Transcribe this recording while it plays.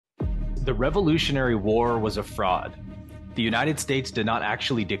The Revolutionary War was a fraud. The United States did not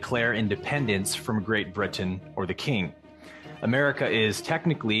actually declare independence from Great Britain or the King. America is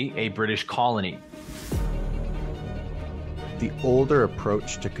technically a British colony. The older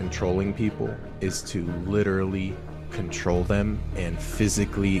approach to controlling people is to literally control them and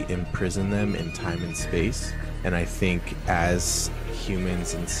physically imprison them in time and space. And I think as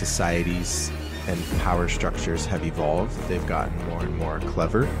humans and societies and power structures have evolved, they've gotten more and more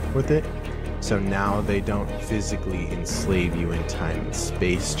clever with it. So now they don't physically enslave you in time and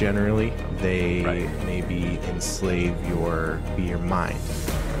space generally. They maybe enslave your mind.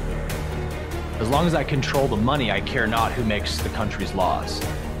 As long as I control the money, I care not who makes the country's laws.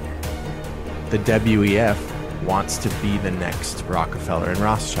 The WEF wants to be the next Rockefeller and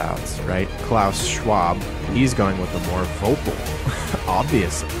Rothschilds, right? Klaus Schwab, he's going with a more vocal,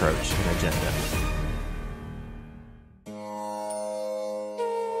 obvious approach and agenda.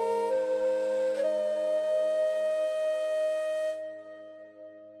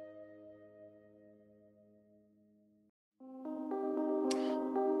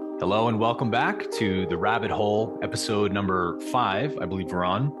 Hello and welcome back to The Rabbit Hole, episode number 5, I believe we're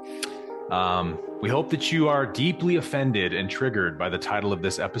on. We hope that you are deeply offended and triggered by the title of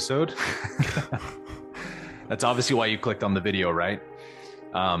this episode. That's obviously why you clicked on the video, right?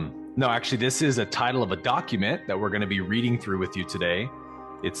 No, actually, this is a title of a document that we're going to be reading through with you today.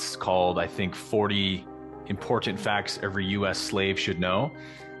 It's called, I think, 40 Important Facts Every U.S. Slave Should Know.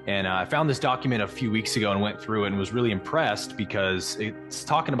 And I found this document a few weeks ago and went through it and was really impressed because it's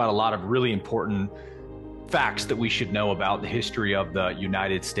talking about a lot of really important facts that we should know about the history of the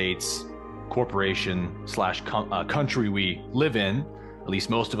United States corporation slash country we live in, at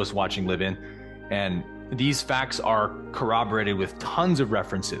least most of us watching live in. And these facts are corroborated with tons of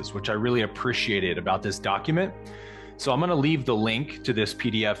references, which I really appreciated about this document. So I'm going to leave the link to this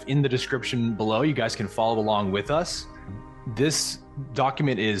PDF in the description below. You guys can follow along with us. This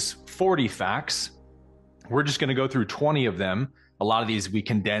document is 40 facts. We're just going to go through 20 of them. A lot of these we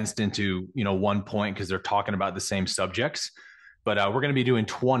condensed into, one point because they're talking about the same subjects. But we're going to be doing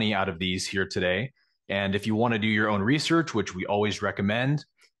 20 out of these here today. And if you want to do your own research, which we always recommend,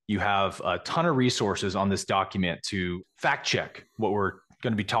 you have a ton of resources on this document to fact check what we're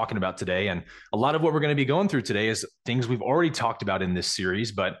going to be talking about today. And a lot of what we're going to be going through today is things we've already talked about in this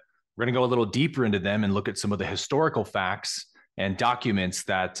series, but we're going to go a little deeper into them and look at some of the historical facts and documents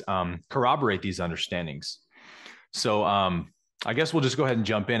that corroborate these understandings. So I guess we'll just go ahead and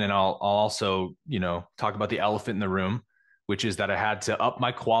jump in, and I'll also, talk about the elephant in the room, which is that I had to up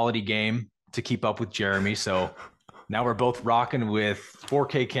my quality game to keep up with Jeremy. So now we're both rocking with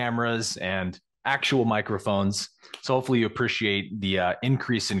 4K cameras and actual microphones. So hopefully you appreciate the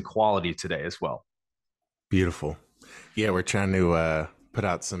increase in quality today as well. Beautiful. Yeah, we're trying to put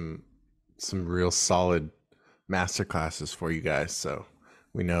out some real solid master classes for you guys. So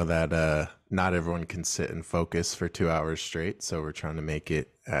we know that not everyone can sit and focus for 2 hours straight. So we're trying to make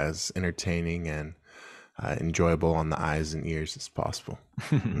it as entertaining and enjoyable on the eyes and ears as possible.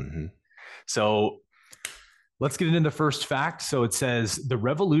 Mm-hmm. So let's get into the first fact. So it says the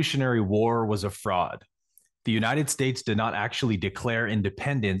Revolutionary War was a fraud. The United States did not actually declare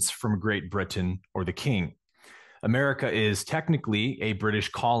independence from Great Britain or the King. America is technically a British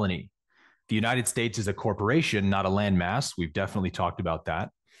colony. The United States is a corporation, not a landmass. We've definitely talked about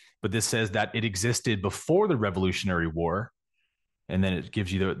that. But this says that it existed before the Revolutionary War. And then it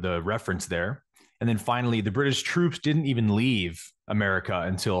gives you the reference there. And then finally, the British troops didn't even leave America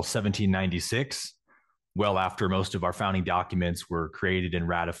until 1796, well after most of our founding documents were created and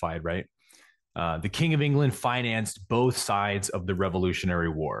ratified, right? The King of England financed both sides of the Revolutionary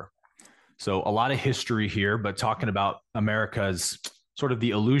War. So a lot of history here, but talking about America's sort of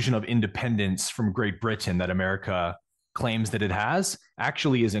the illusion of independence from Great Britain that America claims that it has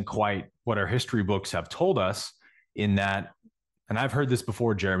actually isn't quite what our history books have told us, in that, and I've heard this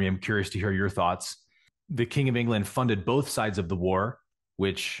before, Jeremy, I'm curious to hear your thoughts. The King of England funded both sides of the war,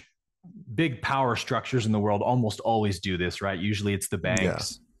 which big power structures in the world almost always do this, right? Usually it's the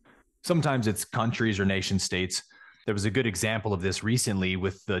banks. Yeah. Sometimes it's countries or nation states. There was a good example of this recently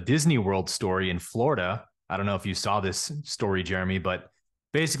with the Disney World story in Florida. I don't know if you saw this story, Jeremy, but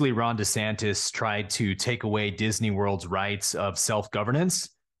basically Ron DeSantis tried to take away Disney World's rights of self-governance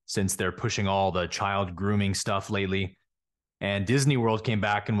since they're pushing all the child grooming stuff lately. And Disney World came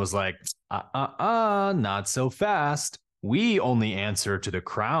back and was like, not so fast. We only answer to the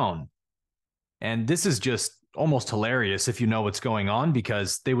crown. And this is just almost hilarious if you know what's going on,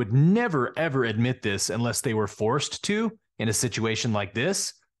 because they would never, ever admit this unless they were forced to in a situation like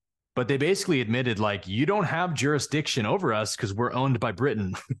this. But they basically admitted, like, you don't have jurisdiction over us because we're owned by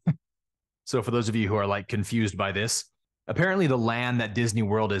Britain. So for those of you who are like confused by this, apparently the land that Disney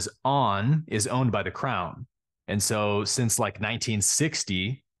World is on is owned by the crown. And so since like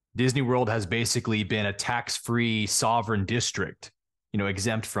 1960, Disney World has basically been a tax-free sovereign district,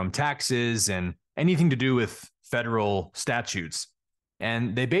 exempt from taxes and anything to do with federal statutes.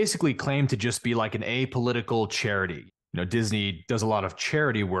 And they basically claim to just be like an apolitical charity. Disney does a lot of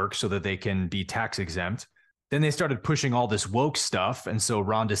charity work so that they can be tax exempt. Then they started pushing all this woke stuff. And so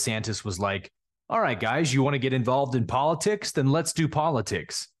Ron DeSantis was like, all right, guys, you want to get involved in politics? Then let's do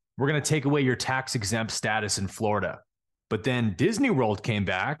politics. We're going to take away your tax exempt status in Florida. But then Disney World came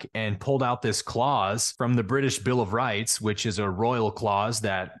back and pulled out this clause from the British Bill of Rights, which is a royal clause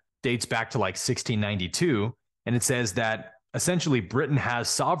that dates back to like 1692. And it says that essentially Britain has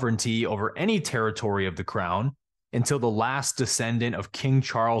sovereignty over any territory of the crown until the last descendant of King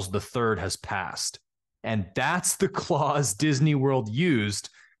Charles III has passed. And that's the clause Disney World used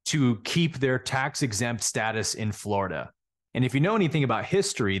to keep their tax exempt status in Florida. And if you know anything about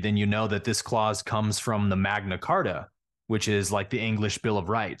history, then you know that this clause comes from the Magna Carta, which is like the English Bill of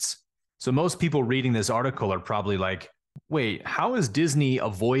Rights. So most people reading this article are probably like, wait, how is Disney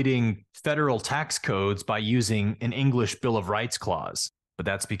avoiding federal tax codes by using an English Bill of Rights clause? But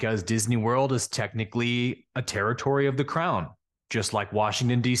that's because Disney World is technically a territory of the crown, just like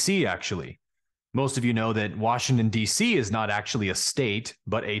Washington, D.C., actually. Most of you know that Washington, D.C. is not actually a state,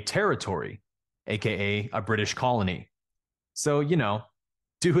 but a territory, aka a British colony. So,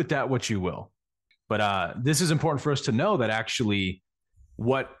 do with that what you will. But this is important for us to know that actually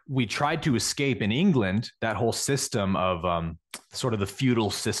what we tried to escape in England, that whole system of sort of the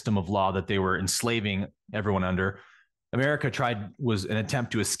feudal system of law that they were enslaving everyone under, America was an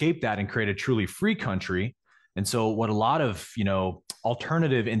attempt to escape that and create a truly free country. And so what a lot of,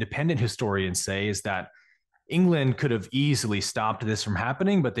 alternative independent historians say is that England could have easily stopped this from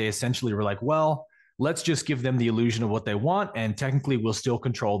happening, but they essentially were like, well, let's just give them the illusion of what they want. And technically we'll still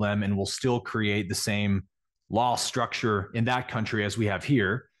control them and we'll still create the same law structure in that country as we have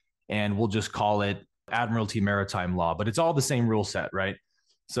here. And we'll just call it Admiralty Maritime Law, but it's all the same rule set, right?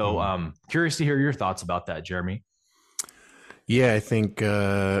 So curious to hear your thoughts about that, Jeremy. Yeah,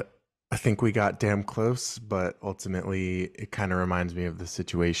 I think we got damn close, but ultimately it kind of reminds me of the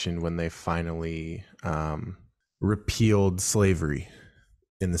situation when they finally repealed slavery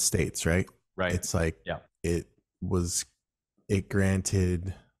in the States, right? Right. It's like, yeah, it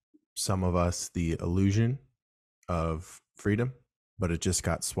granted some of us the illusion of freedom, but it just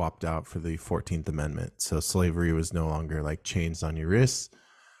got swapped out for the 14th Amendment. So slavery was no longer like chains on your wrists.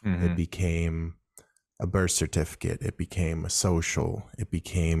 Mm-hmm. It became a birth certificate. It became a social. It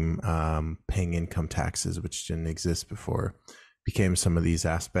became paying income taxes, which didn't exist before. It became some of these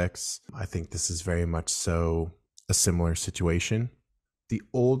aspects. I think this is very much so a similar situation. The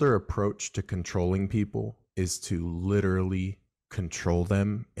older approach to controlling people is to literally control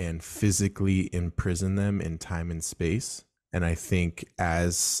them and physically imprison them in time and space. And I think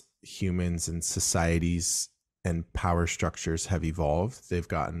as humans and societies and power structures have evolved, they've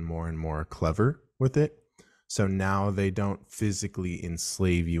gotten more and more clever with it. So now they don't physically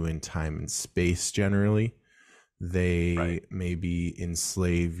enslave you in time and space generally. They maybe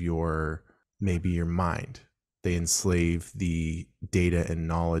enslave your mind. They enslave the data and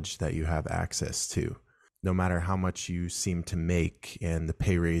knowledge that you have access to. No matter how much you seem to make and the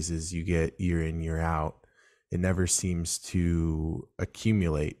pay raises you get year in, year out, it never seems to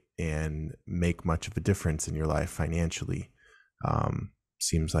accumulate and make much of a difference in your life financially.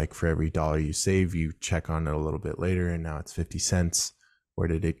 Seems like for every dollar you save, you check on it a little bit later and now it's 50 cents. Where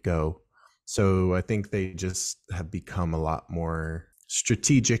did it go? So I think they just have become a lot more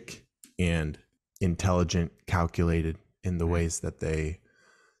strategic and intelligent, calculated in the ways that they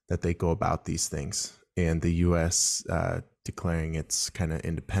go about these things. And the U.S. Declaring its kind of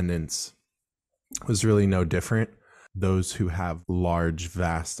independence was really no different. Those who have large,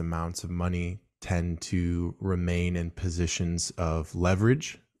 vast amounts of money tend to remain in positions of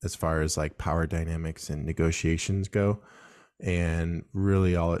leverage as far as like power dynamics and negotiations go. And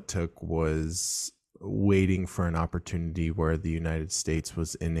really all it took was waiting for an opportunity where the United States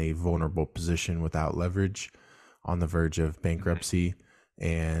was in a vulnerable position without leverage, on the verge of bankruptcy,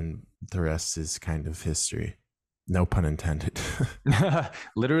 and the rest is kind of history. No pun intended.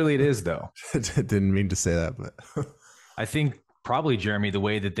 Literally it is, though. Didn't mean to say that, but I think probably, Jeremy, the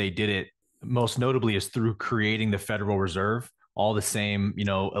way that they did it most notably is through creating the Federal Reserve. All the same,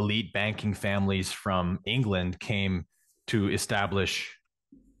 elite banking families from England came to establish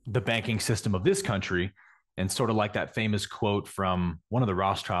the banking system of this country. And sort of like that famous quote from one of the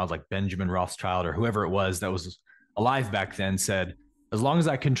Rothschilds, like Benjamin Rothschild or whoever it was that was alive back then, said, as long as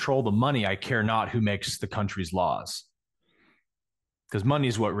I control the money, I care not who makes the country's laws, because money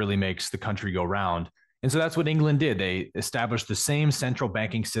is what really makes the country go round. And so that's what England did. They established the same central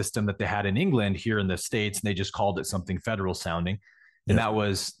banking system that they had in England here in the States, and they just called it something federal sounding. And Yep. that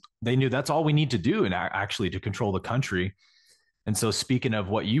was, they knew that's all we need to do and actually to control the country. And so, speaking of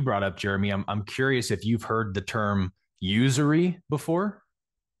what you brought up, Jeremy, I'm curious if you've heard the term usury before.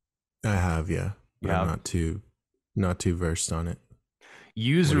 I have, yeah, but I'm Yeah. not too versed on it. What are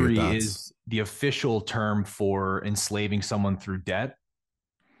your Usury thoughts? is the official term for enslaving someone through debt.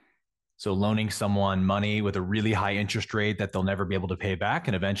 So, loaning someone money with a really high interest rate that they'll never be able to pay back.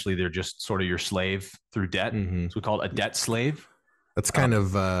 And eventually they're just sort of your slave through debt. Mm-hmm. So, we call it a debt slave. That's kind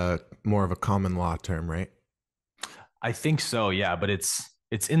of more of a common law term, right? I think so, yeah, but it's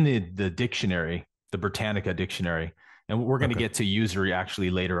in the dictionary, the Britannica dictionary. And we're going to Okay. get to usury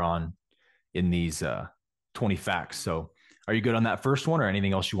actually later on in these 20 facts. So, are you good on that first one or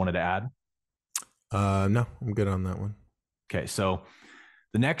anything else you wanted to add? No, I'm good on that one. Okay, so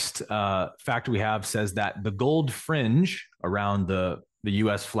the next fact we have says that the gold fringe around the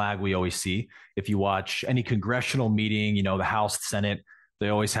U.S. flag we always see. If you watch any congressional meeting, you know, the House, the Senate, they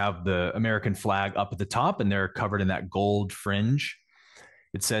always have the American flag up at the top, and they're covered in that gold fringe.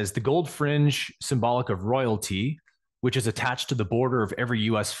 It says the gold fringe, symbolic of royalty, which is attached to the border of every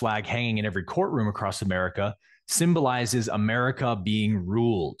U.S. flag hanging in every courtroom across America, symbolizes America being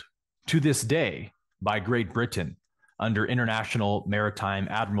ruled to this day by Great Britain under international maritime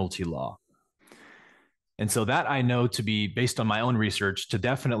admiralty law. And so that I know to be, based on my own research, to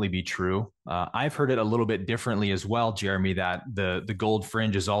definitely be true. I've heard it a little bit differently as well, Jeremy, that the gold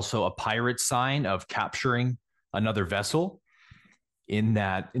fringe is also a pirate sign of capturing another vessel. In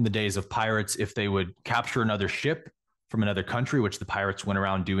that, in the days of pirates, if they would capture another ship from another country, which the pirates went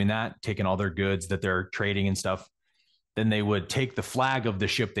around doing that, taking all their goods that they're trading and stuff, then they would take the flag of the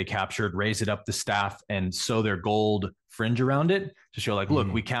ship they captured, raise it up the staff, and sew their gold fringe around it to show, like,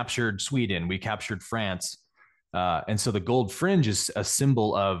 look, we captured Sweden, we captured France. And so the gold fringe is a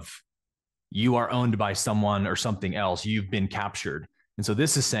symbol of you are owned by someone or something else. You've been captured. And so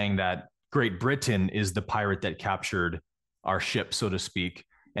this is saying that Great Britain is the pirate that captured our ship, so to speak,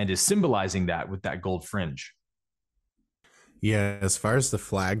 and is symbolizing that with that gold fringe. Yeah, as far as the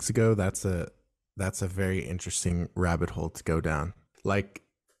flags go, that's a very interesting rabbit hole to go down. Like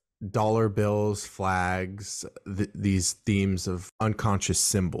dollar bills, flags, these themes of unconscious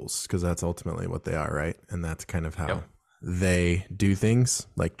symbols, because that's ultimately what they are, right? And that's kind of how Yep. they do things,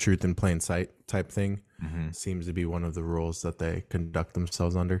 like truth in plain sight type thing. Mm-hmm. Seems to be one of the rules that they conduct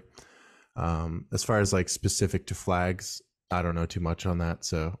themselves under. As far as like specific to flags, I don't know too much on that,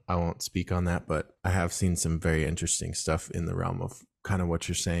 so I won't speak on that, but I have seen some very interesting stuff in the realm of kind of what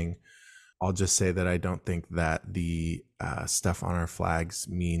you're saying. I'll just say that I don't think that the stuff on our flags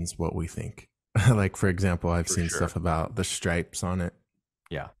means what we think. Like, for example, I've For seen sure. stuff about the stripes on it,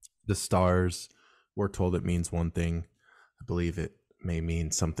 Yeah. the stars. We're told it means one thing. I believe it may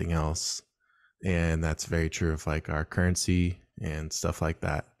mean something else. And that's very true of like our currency and stuff like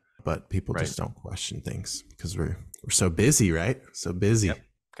that. But people Right. just don't question things because we're so busy, right? So busy. Yep.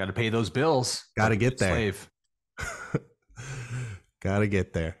 Got to pay those bills. Gotta Like a get there. slave. Gotta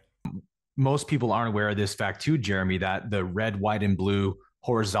get there. Most people aren't aware of this fact too, Jeremy, that the red, white, and blue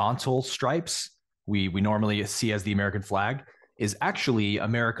horizontal stripes we normally see as the American flag is actually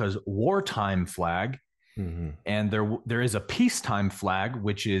America's wartime flag. Mm-hmm. And there is a peacetime flag,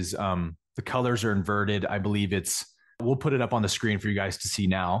 which is the colors are inverted. I believe we'll put it up on the screen for you guys to see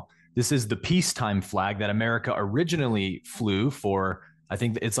now. This is the peacetime flag that America originally flew for. I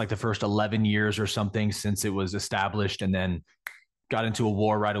think it's like the first 11 years or something since it was established, and then got into a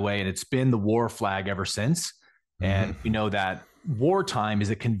war right away. And it's been the war flag ever since. And we know that wartime is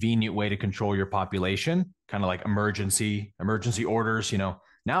a convenient way to control your population, kind of like emergency orders. You know,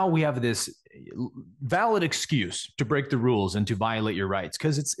 now we have this valid excuse to break the rules and to violate your rights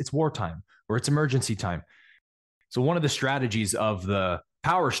because it's wartime or it's emergency time. So one of the strategies of the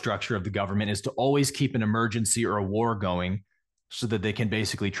power structure of the government is to always keep an emergency or a war going so that they can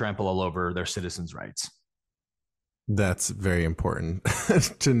basically trample all over their citizens' rights. That's very important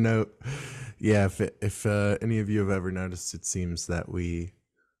to note. Yeah, if any of you have ever noticed, it seems that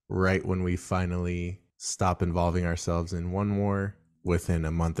right when we finally stop involving ourselves in one war, within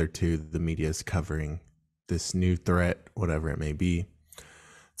a month or two, the media is covering this new threat, whatever it may be.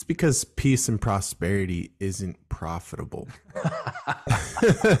 It's because peace and prosperity isn't profitable.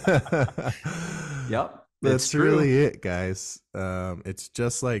 Yep. That's really it, guys. It's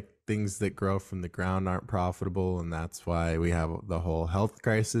just like things that grow from the ground aren't profitable, and that's why we have the whole health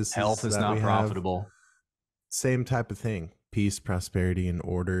crisis. Health is not profitable. Same type of thing. peace, prosperity, and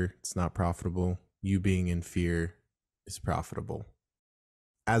order, it's not profitable. You being in fear is profitable.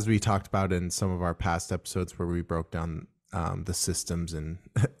 As we talked about in some of our past episodes where we broke down the systems in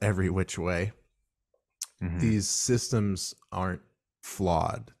every which way, these systems aren't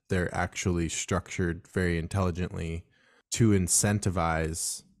flawed. They're actually structured very intelligently to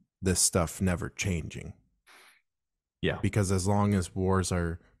incentivize this stuff never changing. Yeah. Because as long as wars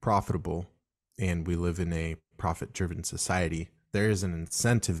are profitable and we live in a profit-driven society, there is an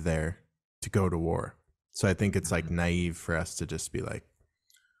incentive there to go to war. So I think it's like naive for us to just be like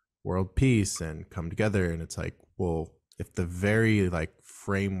world peace and come together. And it's like, well, if the very like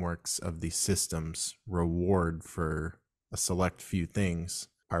frameworks of these systems reward for a select few things,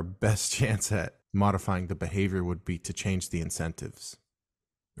 our best chance at modifying the behavior would be to change the incentives.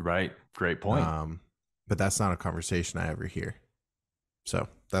 Right. Great point. But that's not a conversation I ever hear. So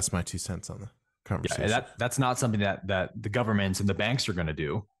that's my 2 cents on the conversation. Yeah, that's not something that the governments and the banks are going to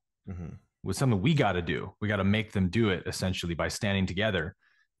do. It's something we got to do. We got to make them do it essentially by standing together.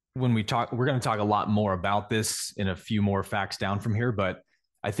 When we talk, we're going to talk a lot more about this in a few more facts down from here. But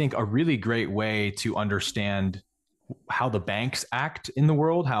I think a really great way to understand how the banks act in the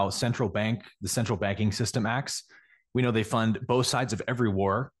world, how the central banking system acts. We know they fund both sides of every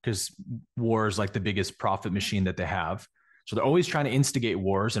war because war is like the biggest profit machine that they have. So they're always trying to instigate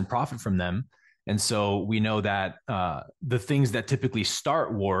wars and profit from them. And so we know that the things that typically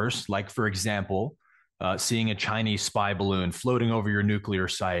start wars, like, for example, seeing a Chinese spy balloon floating over your nuclear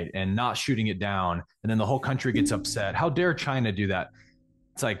site and not shooting it down, and then the whole country gets upset. How dare China do that?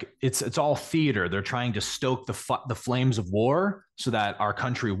 It's like it's all theater. They're trying to stoke the flames of war so that our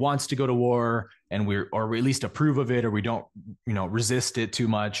country wants to go to war, and we at least approve of it, or we don't, resist it too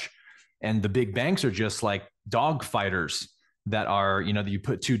much. And the big banks are just like dog fighters that are, you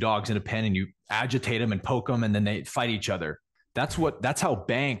put 2 dogs in a pen and you agitate them and poke them, and then they fight each other. That's how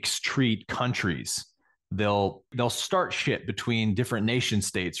banks treat countries. They'll start shit between different nation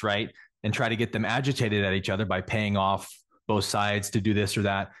states, right? And try to get them agitated at each other by paying off both sides to do this or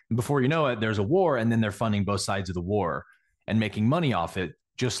that. And before you know it, there's a war, and then they're funding both sides of the war and making money off it,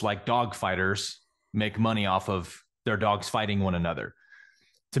 just like dog fighters make money off of their dogs fighting one another.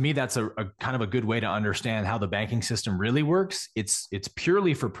 To me, that's a kind of a good way to understand how the banking system really works. It's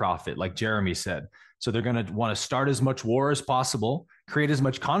purely for profit, like Jeremy said. So they're going to want to start as much war as possible, create as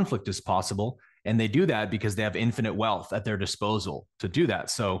much conflict as possible. And they do that because they have infinite wealth at their disposal to do that.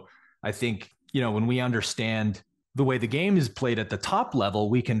 So I think, when we understand the way the game is played at the top level,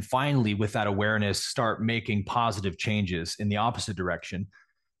 we can finally, with that awareness, start making positive changes in the opposite direction.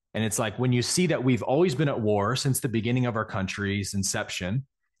 And it's like when you see that we've always been at war since the beginning of our country's inception,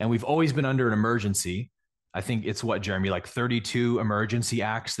 and we've always been under an emergency. I think it's what, Jeremy, like 32 emergency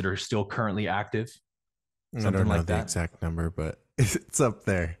acts that are still currently active. I don't know the exact number, but it's up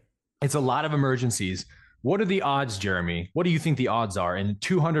there. It's a lot of emergencies. What are the odds, Jeremy? What do you think the odds are in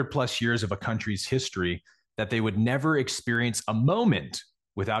 200 plus years of a country's history that they would never experience a moment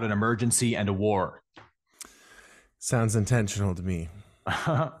without an emergency and a war? Sounds intentional to me.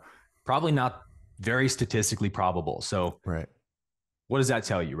 Probably not very statistically probable. So, right. What does that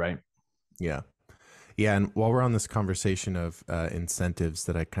tell you, right? Yeah. Yeah. And while we're on this conversation of incentives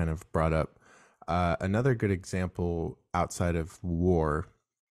that I kind of brought up, another good example outside of war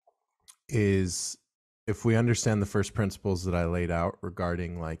is if we understand the first principles that I laid out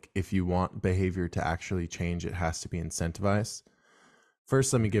regarding, like, if you want behavior to actually change, it has to be incentivized.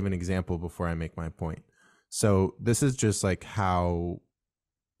 First, let me give an example before I make my point. So this is just like how,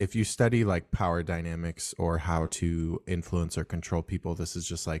 if you study like power dynamics or how to influence or control people, this is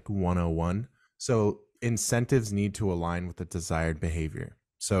just like 101. So incentives need to align with the desired behavior.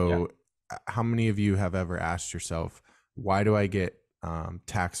 So how many of you have ever asked yourself, why do I get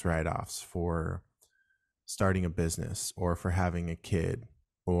tax write-offs for starting a business or for having a kid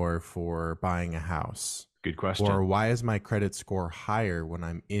or for buying a house? Good question. Or why is my credit score higher when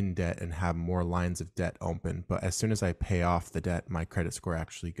I'm in debt and have more lines of debt open, but as soon as I pay off the debt, my credit score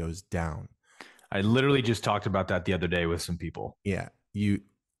actually goes down? I literally just talked about that the other day with some people. Yeah.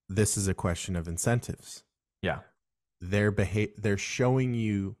 This is a question of incentives. Yeah. They're showing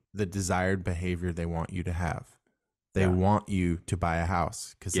you the desired behavior they want you to have. They want you to buy a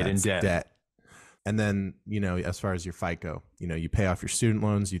house because that's debt. And then, as far as your FICO, you pay off your student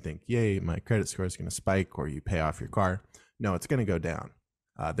loans, you think, yay, my credit score is going to spike, or you pay off your car. No, it's going to go down.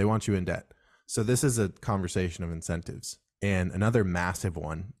 They want you in debt. So this is a conversation of incentives. And another massive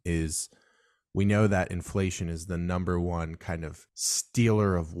one is, we know that inflation is the number one kind of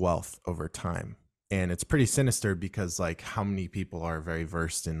stealer of wealth over time. And it's pretty sinister because, like, how many people are very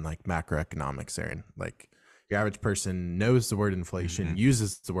versed in like macroeconomics, Aaron? Like, Your average person knows the word inflation,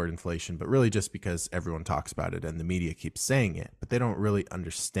 uses the word inflation, but really just because everyone talks about it and the media keeps saying it, but they don't really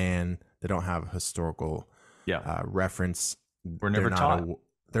understand. They don't have historical reference. We're never taught.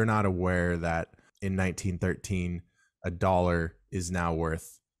 They're not aware that in 1913, a dollar is now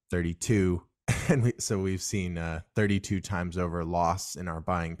worth 32. And so we've seen 32 times over loss in our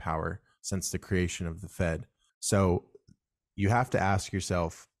buying power since the creation of the Fed. So you have to ask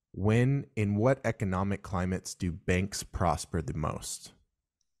yourself, in what economic climates do banks prosper the most?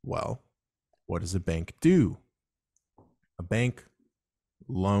 Well, what does a bank do? A bank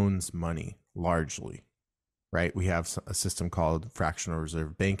loans money largely, right? We have a system called fractional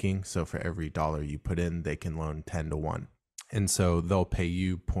reserve banking. So for every dollar you put in, they can loan 10 to 1. And so they'll pay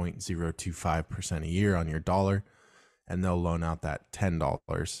you 0.025% a year on your dollar, and they'll loan out that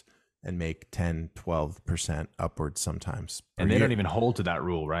 $10 and make 10, 12% upwards sometimes. And they don't even hold to that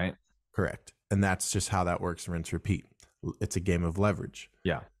rule, right? Correct. And that's just how that works, rinse, repeat. It's a game of leverage.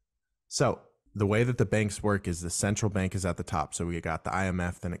 Yeah. So the way that the banks work is the central bank is at the top. So we got the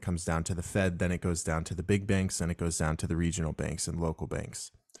IMF, then it comes down to the Fed, then it goes down to the big banks, then it goes down to the regional banks and local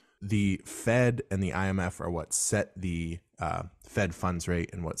banks. The Fed and the IMF are what set the Fed funds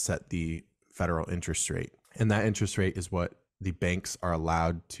rate and what set the federal interest rate. And that interest rate is what the banks are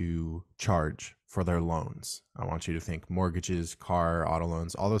allowed to charge for their loans. I want you to think mortgages, car, auto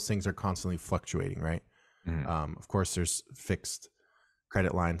loans, all those things are constantly fluctuating, right? Of course, there's fixed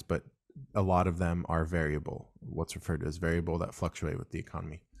credit lines, but a lot of them are variable, what's referred to as variable, that fluctuate with the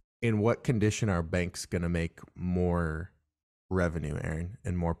economy. In what condition are banks going to make more revenue, Aaron,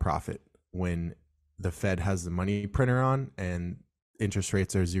 and more profit? When the Fed has the money printer on and interest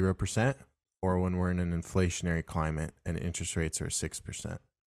rates are 0%, or when we're in an inflationary climate and interest rates are 6%?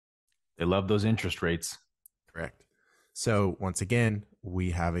 They love those interest rates. Correct. So once again,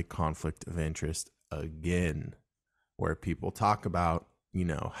 we have a conflict of interest again, where people talk about,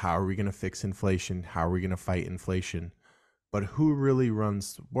 how are we going to fix inflation? How are we going to fight inflation? But who really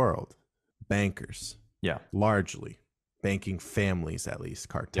runs the world? Bankers. Yeah. Largely. Banking families, at least,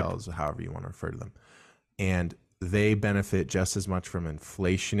 cartels, however you want to refer to them. And they benefit just as much from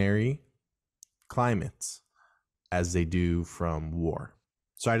inflationary climates as they do from war.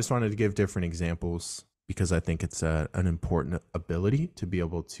 So I just wanted to give different examples because I think it's an important ability to be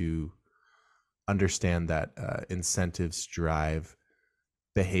able to understand that incentives drive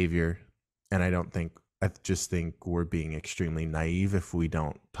behavior. And I just think we're being extremely naive if we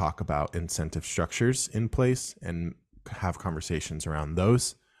don't talk about incentive structures in place and have conversations around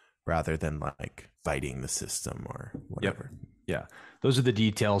those rather than like fighting the system or whatever. Yeah. Those are the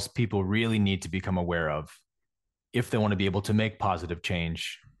details people really need to become aware of if they want to be able to make positive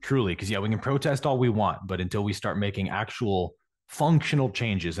change truly. Because we can protest all we want, but until we start making actual functional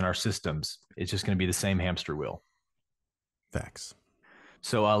changes in our systems, it's just going to be the same hamster wheel. Facts.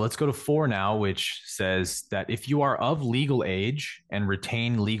 So let's go to 4 now, which says that if you are of legal age and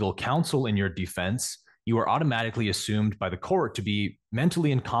retain legal counsel in your defense, you are automatically assumed by the court to be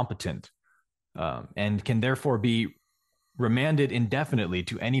mentally incompetent and can therefore be remanded indefinitely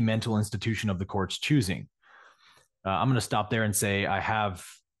to any mental institution of the court's choosing. I'm going to stop there and say I have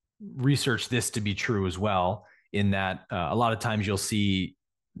researched this to be true as well, in that a lot of times you'll see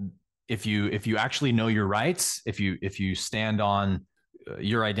if you actually know your rights, if you stand on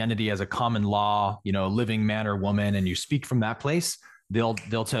your identity as a common law, living man or woman, and you speak from that place, they'll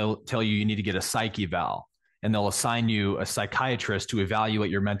tell you need to get a psych eval, and they'll assign you a psychiatrist to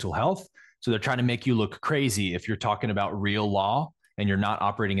evaluate your mental health. So they're trying to make you look crazy if you're talking about real law and you're not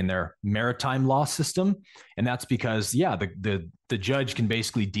operating in their maritime law system. And that's because, the judge can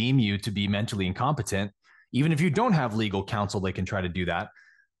basically deem you to be mentally incompetent. Even if you don't have legal counsel, they can try to do that.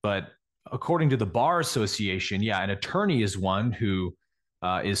 But according to the Bar Association, an attorney is one who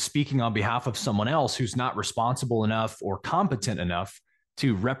is speaking on behalf of someone else who's not responsible enough or competent enough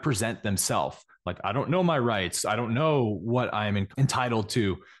to represent themselves. Like, I don't know my rights. I don't know what I'm entitled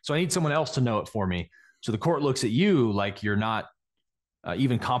to. So I need someone else to know it for me. So the court looks at you like you're not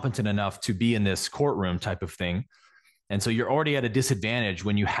even competent enough to be in this courtroom type of thing. And so you're already at a disadvantage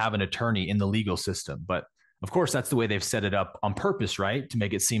when you have an attorney in the legal system. But of course, that's the way they've set it up on purpose, right? To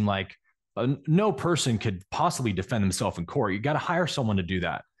make it seem like no person could possibly defend themselves in court. You got to hire someone to do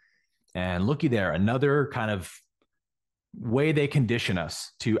that. And looky there, another kind of way they condition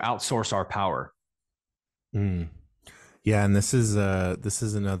us to outsource our power. Yeah, and this is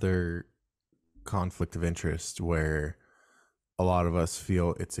another conflict of interest where a lot of us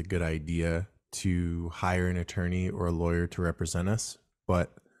feel it's a good idea to hire an attorney or a lawyer to represent us,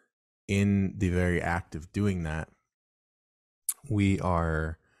 but in the very act of doing that, we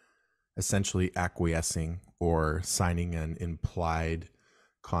are essentially acquiescing or signing an implied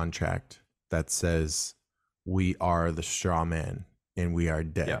contract that says we are the straw man and we are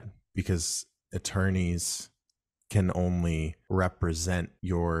dead, Yeah. because attorneys can only represent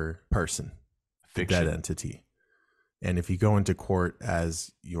your person, the Fiction. dead entity. And if you go into court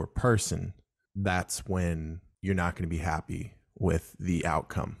as your person, that's when you're not going to be happy with the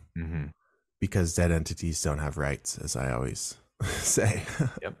outcome, because dead entities don't have rights, as I always say.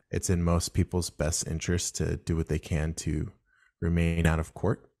 Yep. It's in most people's best interest to do what they can to remain out of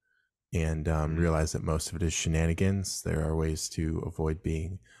court and realize that most of it is shenanigans. There are ways to avoid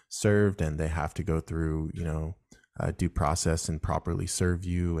being served, and they have to go through, due process and properly serve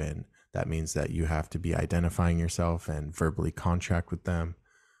you. And that means that you have to be identifying yourself and verbally contract with them.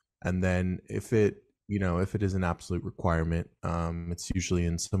 And then if it is an absolute requirement, it's usually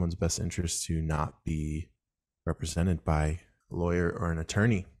in someone's best interest to not be represented by a lawyer or an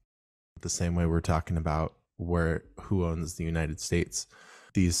attorney. The same way we're talking about who owns the United States.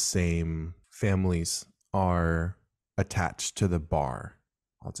 These same families are attached to the bar.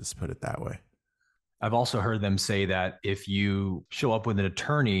 I'll just put it that way. I've also heard them say that if you show up with an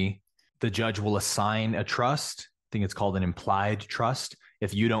attorney, the judge will assign a trust. I think it's called an implied trust.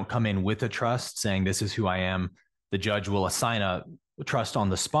 If you don't come in with a trust saying this is who I am, the judge will assign a trust on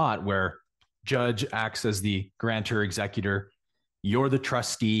the spot, where judge acts as the grantor executor. You're the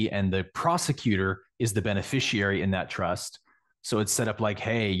trustee and the prosecutor is the beneficiary in that trust. So it's set up like,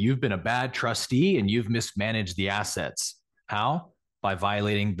 hey, you've been a bad trustee and you've mismanaged the assets. How? By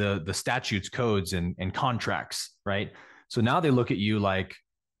violating the statutes, codes, and contracts, right? So now they look at you like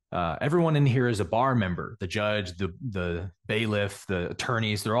everyone in here is a bar member. The judge, the bailiff, the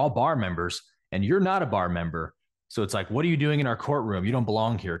attorneys, they're all bar members, and you're not a bar member. So it's like, what are you doing in our courtroom? You don't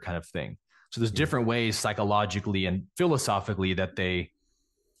belong here, kind of thing. So there's different ways psychologically and philosophically that they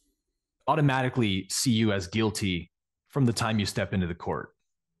automatically see you as guilty from the time you step into the court.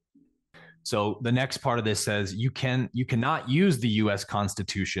 So the next part of this says you cannot use the US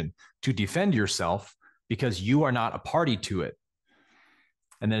Constitution to defend yourself because you are not a party to it.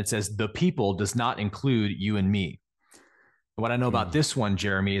 And then it says the people does not include you and me. And what I know about this one,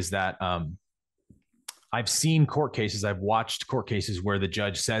 Jeremy, is that I've seen court cases, I've watched court cases where the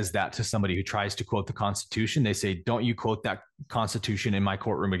judge says that to somebody who tries to quote the Constitution. They say, don't you quote that Constitution in my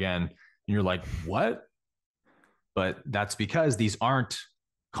courtroom again. And you're like, what? But that's because these aren't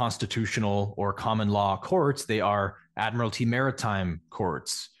constitutional or common law courts. They are admiralty maritime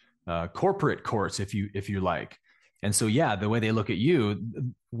courts, corporate courts, if you like. And so, yeah, the way they look at you,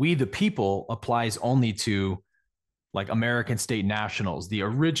 we the people applies only to like American state nationals, the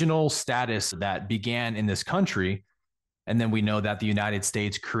original status that began in this country. And then we know that the United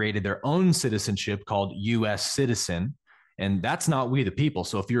States created their own citizenship called US citizen. And that's not we the people.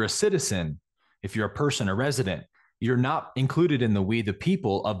 So if you're a citizen, if you're a person, a resident, you're not included in the we the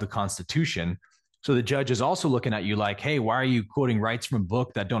people of the Constitution. So the judge is also looking at you like, hey, why are you quoting rights from a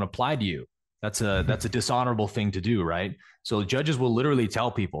book that don't apply to you? That's a dishonorable thing to do, right? So judges will literally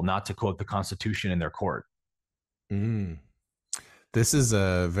tell people not to quote the Constitution in their court. This is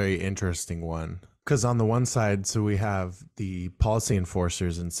a very interesting one, because on the one side, so we have the policy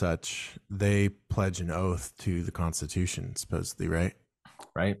enforcers and such, they pledge an oath to the Constitution, supposedly, right?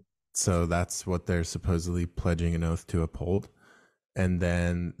 Right. So that's what they're supposedly pledging an oath to uphold. And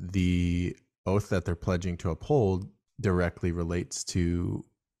then the oath that they're pledging to uphold directly relates to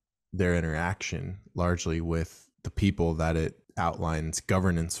their interaction largely with the people that it outlines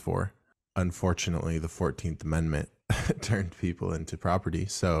governance for. Unfortunately, the 14th Amendment turned people into property.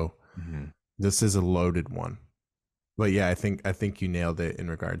 So this is a loaded one. But yeah, I think you nailed it in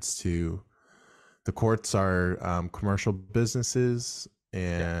regards to the courts are commercial businesses,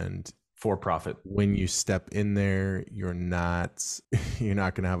 and for profit. When you step in there, you're not going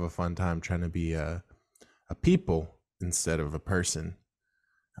to have a fun time trying to be a people instead of a person.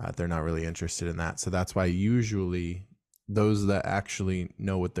 They're not really interested in that. So that's why usually those that actually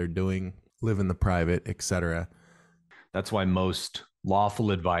know what they're doing, live in the private, etc. That's why most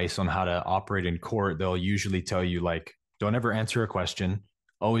lawful advice on how to operate in court, they'll usually tell you like, don't ever answer a question,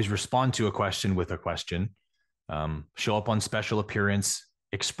 always respond to a question with a question, show up on special appearance,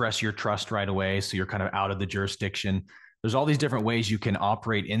 express your trust right away. So you're kind of out of the jurisdiction. There's all these different ways you can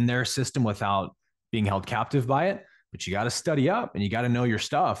operate in their system without being held captive by it. But you got to study up and you got to know your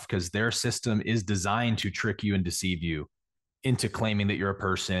stuff, because their system is designed to trick you and deceive you into claiming that you're a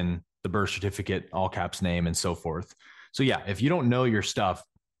person, the birth certificate, all caps name, and so forth. So yeah, if you don't know your stuff,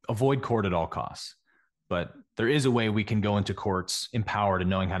 avoid court at all costs. But there is a way we can go into courts empowered and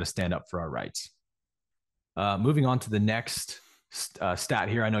knowing how to stand up for our rights. Moving on to the next stat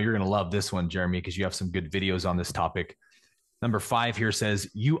here. I know you're going to love this one, Jeremy, because you have some good videos on this topic. Number 5 here says,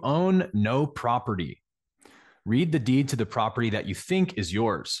 you own no property. Read the deed to the property that you think is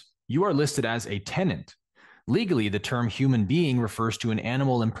yours. You are listed as a tenant. Legally, the term human being refers to an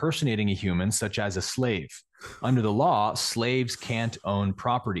animal impersonating a human, such as a slave. Under the law, slaves can't own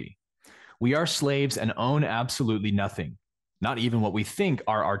property. We are slaves and own absolutely nothing, not even what we think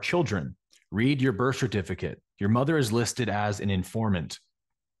are our children. Read your birth certificate. Your mother is listed as an informant.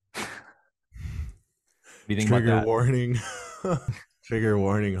 What do you think Trigger about that? warning. Trigger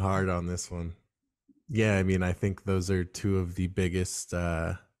warning hard on this one. Yeah, I mean, I think those are two of the biggest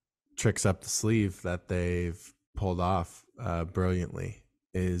tricks up the sleeve that they've pulled off brilliantly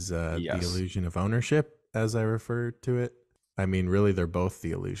is Yes. the illusion of ownership, as I refer to it. I mean, really, they're both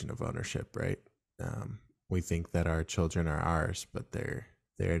the illusion of ownership, right? We think that our children are ours, but they're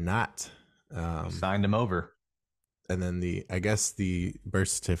not. Signed them over. And then I guess the birth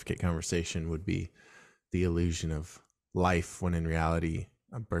certificate conversation would be the illusion of life, when in reality,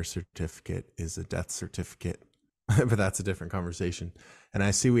 a birth certificate is a death certificate. But that's a different conversation. And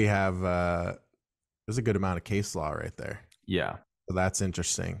I see we have there's a good amount of case law right there. Yeah. So that's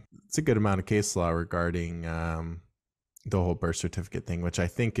interesting. It's a good amount of case law regarding the whole birth certificate thing, which I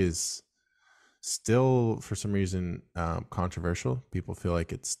think is still, for some reason, controversial. People feel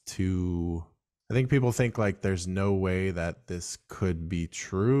like it's too. I think people think like there's no way that this could be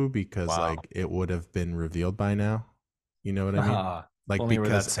true because like it would have been revealed by now. You know what I mean? Like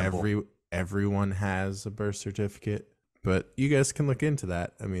because everyone has a birth certificate. But you guys can look into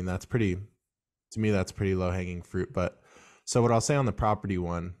that. I mean, that's pretty low hanging fruit. But so what I'll say on the property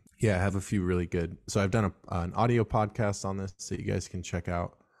one, yeah, I have a few really good. So I've done an audio podcast on this that you guys can check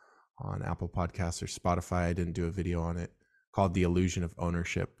out on Apple Podcasts or Spotify. I didn't do a video on it, called The Illusion of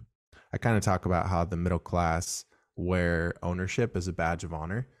Ownership. I kind of talk about how the middle class wear ownership as a badge of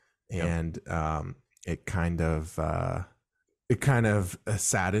honor. And it kind of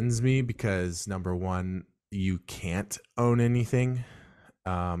saddens me because, number one, you can't own anything.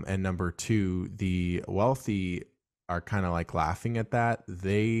 And number two, the wealthy are kind of like laughing at that.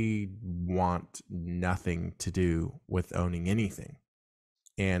 They want nothing to do with owning anything.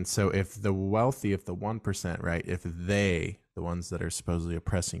 And so if the wealthy, if the 1%, right, if they, the ones that are supposedly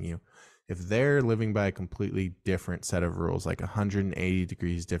oppressing you, if they're living by a completely different set of rules, like 180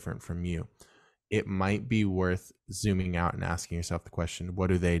 degrees different from you, it might be worth zooming out and asking yourself the question, what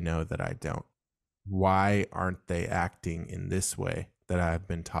do they know that I don't? Why aren't they acting in this way that I've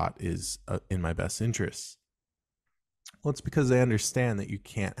been taught is in my best interests? Well, it's because they understand that you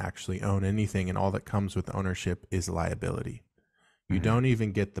can't actually own anything, and all that comes with ownership is liability. You don't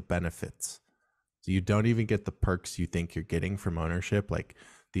even get the benefits. So you don't even get the perks you think you're getting from ownership. Like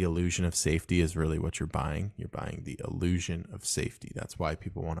the illusion of safety is really what you're buying. You're buying the illusion of safety. That's why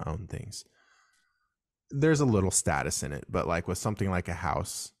people want to own things. There's a little status in it, but like with something like a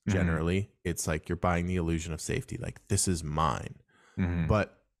house, generally, it's like you're buying the illusion of safety. Like, this is mine,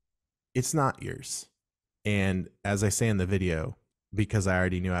 but it's not yours. And as I say in the video, because I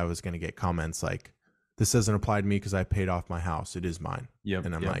already knew I was going to get comments like, this doesn't apply to me because I paid off my house. It is mine.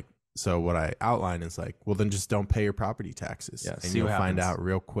 And I'm like, so what I outline is like, well, then just don't pay your property taxes. And you'll find out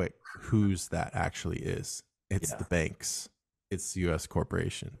real quick whose that actually is. It's the banks. It's the U.S.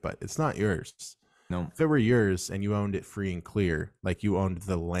 corporation, but it's not yours. No. If it were yours and you owned it free and clear, like you owned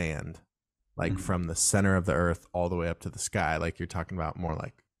the land, like from the center of the earth all the way up to the sky, like you're talking about more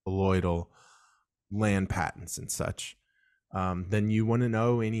like alloidal land patents and such, then you wouldn't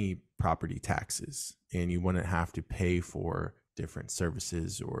owe any property taxes and you wouldn't have to pay for different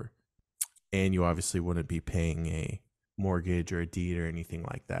services, and you obviously wouldn't be paying a mortgage or a deed or anything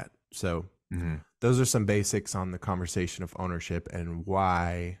like that. So those are some basics on the conversation of ownership and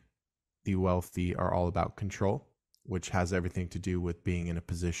why the wealthy are all about control, which has everything to do with being in a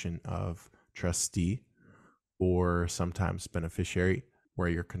position of trustee or sometimes beneficiary, where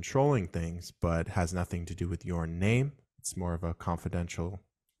you're controlling things, but has nothing to do with your name. It's more of a confidential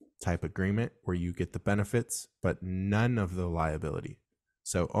type agreement where you get the benefits, but none of the liability.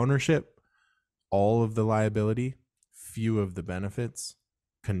 So ownership, all of the liability, few of the benefits.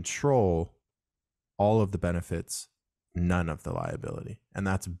 Control, all of the benefits, none of the liability. And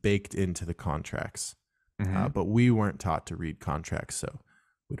that's baked into the contracts. But we weren't taught to read contracts, so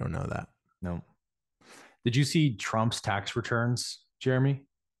we don't know that. No. Did you see Trump's tax returns, Jeremy?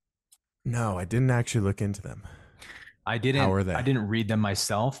 No, I didn't actually look into them. I didn't. How are they? I didn't read them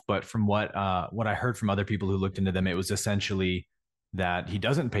myself, but from what I heard from other people who looked into them, it was essentially that he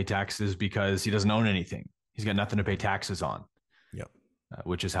doesn't pay taxes because he doesn't own anything. He's got nothing to pay taxes on. Yep.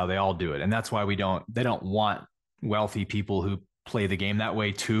 Which is how they all do it, and that's why they don't want wealthy people who play the game that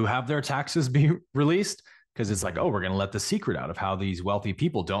way to have their taxes be released, because it's like, oh, we're going to let the secret out of how these wealthy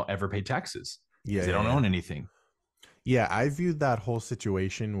people don't ever pay taxes Yeah, because they yeah, don't yeah. own anything. Yeah, I viewed that whole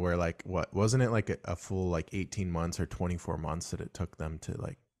situation where like what wasn't it like a full like 18 months or 24 months that it took them to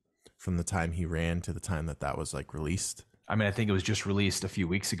like from the time he ran to the time that that was like released. I mean, I think it was just released a few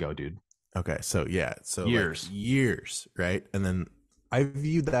weeks ago, dude. Okay, so yeah, so Years. like years, right? And then I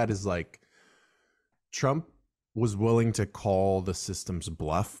viewed that as like Trump was willing to call the system's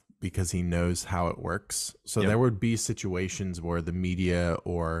bluff because he knows how it works. So there would be situations where the media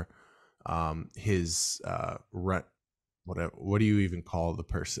or his what do you even call the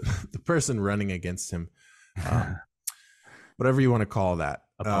person the person running against him, whatever you want to call that,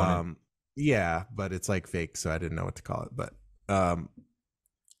 yeah, but it's like fake, so I didn't know what to call it. But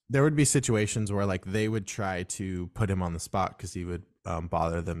there would be situations where like they would try to put him on the spot because he would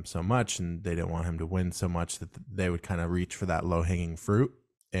bother them so much and they didn't want him to win so much that they would kind of reach for that low-hanging fruit.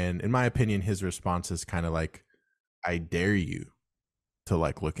 And in my opinion, his response is kind of like, I dare you to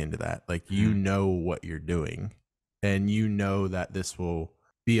like look into that. Like, you know what you're doing, and you know that this will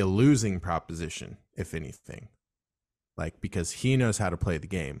be a losing proposition, if anything, like, because he knows how to play the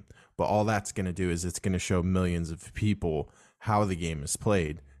game. But all that's going to do is it's going to show millions of people how the game is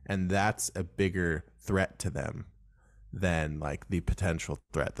played. And that's a bigger threat to them than like the potential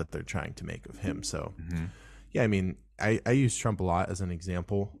threat that they're trying to make of him. So, yeah, I mean, I use Trump a lot as an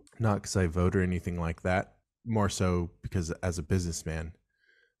example, not because I vote or anything like that, more so because as a businessman,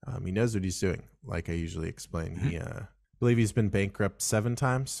 he knows what he's doing. Like I usually explain, he believe he's been bankrupt 7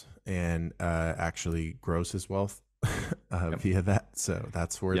 times and actually grows his wealth via that. So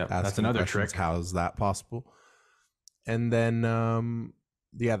that's worth asking. That's another trick. How is that possible? And then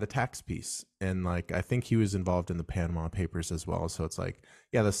yeah, the tax piece. And like I think he was involved in the Panama Papers as well. So it's like,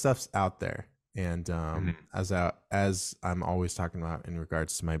 yeah, the stuff's out there. And as I'm always talking about in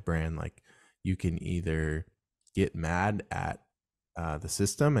regards to my brand, like you can either get mad at the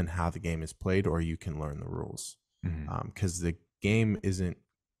system and how the game is played, or you can learn the rules, because the game isn't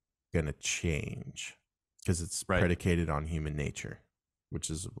going to change because it's predicated on human nature, which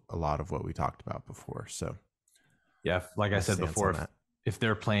is a lot of what we talked about before. So yeah, like I said before, if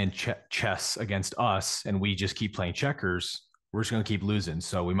they're playing chess against us and we just keep playing checkers, we're just going to keep losing.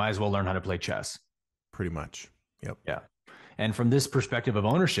 So we might as well learn how to play chess. Pretty much. Yep. Yeah. And from this perspective of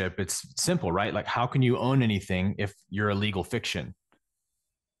ownership, it's simple, right? Like, how can you own anything if you're a legal fiction?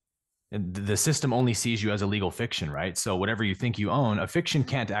 And the system only sees you as a legal fiction, right? So whatever you think you own, a fiction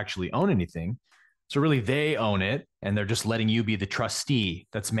can't actually own anything. So really they own it, and they're just letting you be the trustee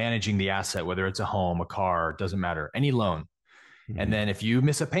that's managing the asset, whether it's a home, a car, doesn't matter, any loan. And then if you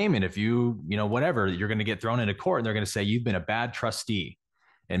miss a payment, if you whatever, you're going to get thrown into court and they're going to say you've been a bad trustee.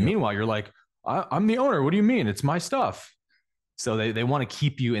 And meanwhile, you're like, I'm the owner. What do you mean? It's my stuff. So they want to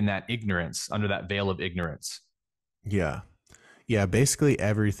keep you in that ignorance, under that veil of ignorance. Yeah. Yeah. Basically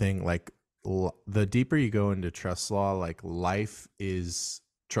everything, like the deeper you go into trust law, like life is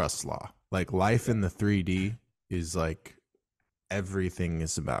trust law. Like life in the 3D is like everything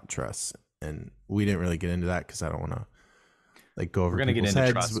is about trust. And we didn't really get into that because I don't want to like go over. We're going to get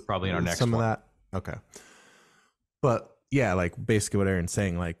into trust probably in our next some one. of that. Okay. But yeah, like basically what Aaron's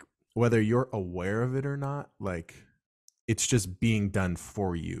saying, like whether you're aware of it or not, like it's just being done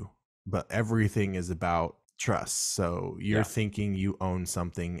for you. But everything is about trust. So you're thinking you own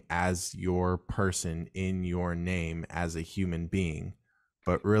something as your person in your name as a human being.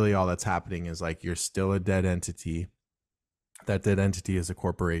 But really all that's happening is like you're still a dead entity. That dead entity is a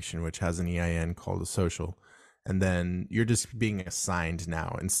corporation, which has an EIN called a social. And then you're just being assigned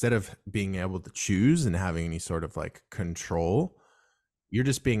now, instead of being able to choose and having any sort of like control, you're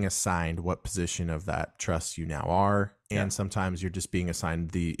just being assigned what position of that trust you now are. And sometimes you're just being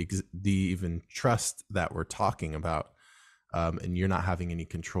assigned the even trust that we're talking about. And you're not having any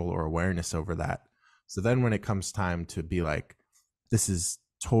control or awareness over that. So then when it comes time to be like, this is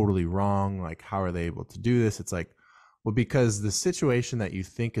totally wrong, like, how are they able to do this? It's like, well, because the situation that you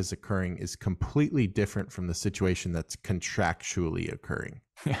think is occurring is completely different from the situation that's contractually occurring.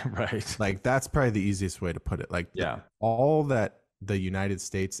 Right. Like that's probably the easiest way to put it. Like all that the United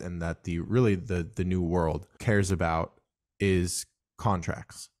States and that the new world cares about is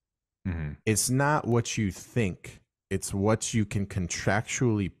contracts. It's not what you think. It's what you can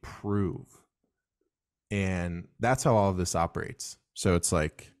contractually prove. And that's how all of this operates. So it's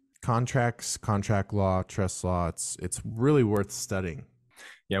like contracts, contract law, trust law. It's really worth studying.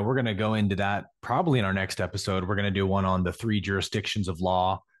 Yeah, we're going to go into that probably in our next episode. We're going to do one on the 3 jurisdictions of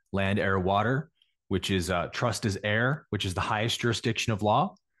law: land, air, water, which is trust is air, which is the highest jurisdiction of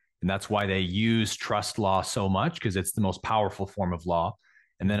law. And that's why they use trust law so much, because it's the most powerful form of law.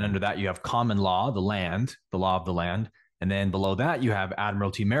 And then under that, you have common law, the land, the law of the land. And then below that, you have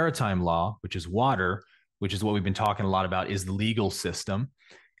admiralty maritime law, which is water, which is what we've been talking a lot about, is the legal system.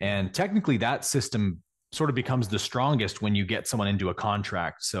 And technically, that system sort of becomes the strongest when you get someone into a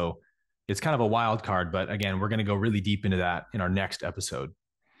contract. So it's kind of a wild card. But again, we're going to go really deep into that in our next episode.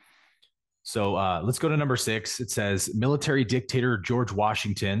 So let's go to number 6. It says military dictator George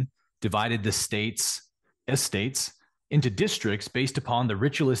Washington divided the estates into districts based upon the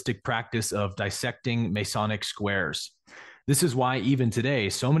ritualistic practice of dissecting Masonic squares. This is why even today,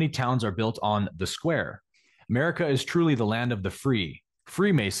 so many towns are built on the square. America is truly the land of the free.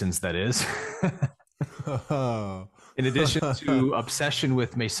 Freemasons, that is. In addition to obsession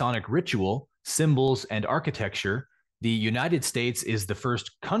with Masonic ritual, symbols, and architecture, the United States is the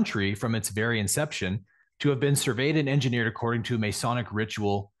first country from its very inception to have been surveyed and engineered according to Masonic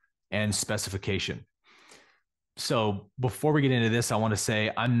ritual and specification. So before we get into this, I want to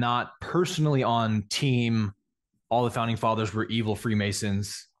say I'm not personally on team all the founding fathers were evil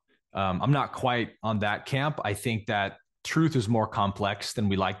Freemasons. I'm not quite on that camp. I think that truth is more complex than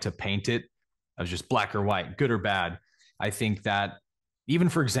we like to paint it as just black or white, good or bad. I think that even,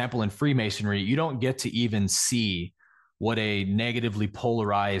 for example, in Freemasonry, you don't get to even see what a negatively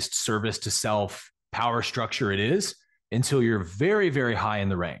polarized service to self power structure it is until you're very, very high in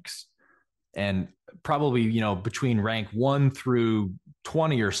the ranks. And probably, between rank 1 through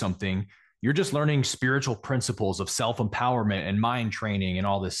 20 or something, you're just learning spiritual principles of self-empowerment and mind training and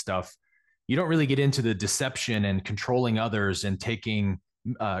all this stuff. You don't really get into the deception and controlling others and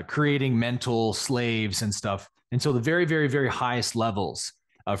creating mental slaves and stuff until the very, very, very highest levels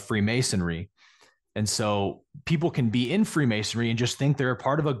of Freemasonry. And so people can be in Freemasonry and just think they're a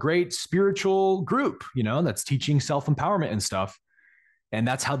part of a great spiritual group, that's teaching self-empowerment and stuff. And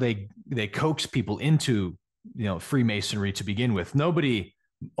that's how they coax people into, Freemasonry to begin with.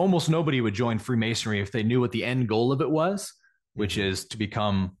 Almost nobody would join Freemasonry if they knew what the end goal of it was, which is to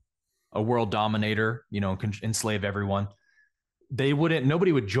become a world dominator, enslave everyone.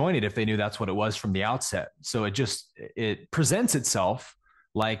 Nobody would join it if they knew that's what it was from the outset. So it presents itself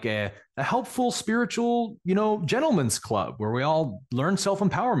like a helpful spiritual, gentleman's club where we all learn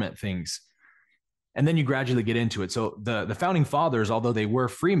self-empowerment things. And then you gradually get into it. So the founding fathers, although they were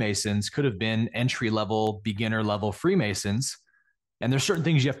Freemasons, could have been entry-level, beginner-level Freemasons. And there's certain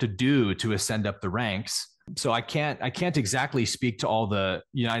things you have to do to ascend up the ranks. So I can't exactly speak to all the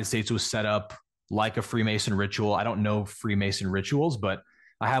United States was set up like a Freemason ritual. I don't know Freemason rituals, but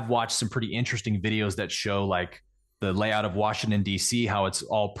I have watched some pretty interesting videos that show like the layout of Washington, D.C., how it's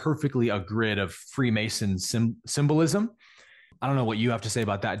all perfectly a grid of Freemason symbolism. I don't know what you have to say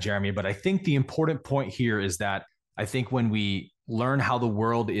about that, Jeremy, but I think the important point here is that I think when we learn how the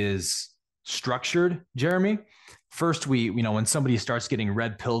world is structured, Jeremy, first when somebody starts getting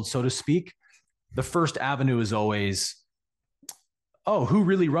red pilled, so to speak, the first avenue is always, oh, who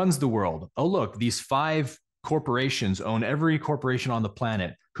really runs the world? Oh, look, these 5 corporations own every corporation on the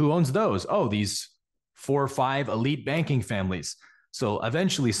planet. Who owns those? Oh, these 4 or 5 elite banking families. So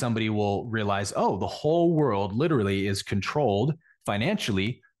eventually somebody will realize, oh, the whole world literally is controlled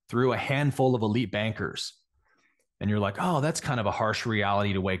financially through a handful of elite bankers. And you're like, oh, that's kind of a harsh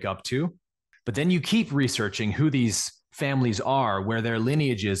reality to wake up to. But then you keep researching who these families are, where their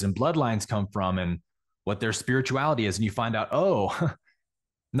lineages and bloodlines come from, and what their spirituality is. And you find out, oh,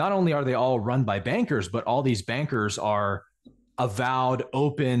 not only are they all run by bankers, but all these bankers are avowed,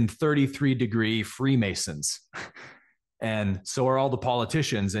 open, 33-degree Freemasons. And so are all the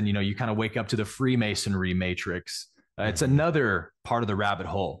politicians. And, you kind of wake up to the Freemasonry matrix. It's another part of the rabbit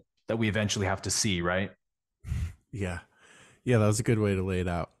hole that we eventually have to see, right? Yeah. Yeah, that was a good way to lay it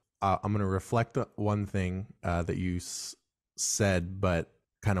out. I'm going to reflect one thing that you said, but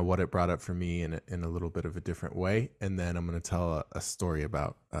kind of what it brought up for me in a little bit of a different way. And then I'm going to tell a story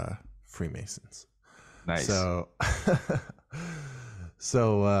about Freemasons. Nice. So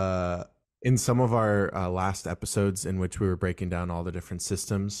in some of our last episodes in which we were breaking down all the different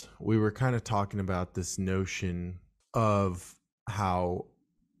systems, we were kind of talking about this notion of how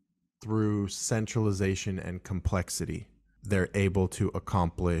through centralization and complexity, they're able to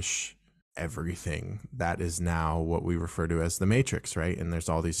accomplish everything that is now what we refer to as the matrix, right? And there's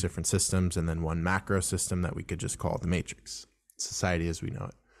all these different systems and then one macro system that we could just call the matrix, society as we know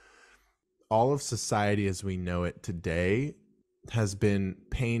it. All of society as we know it today has been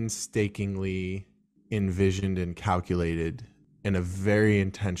painstakingly envisioned and calculated in a very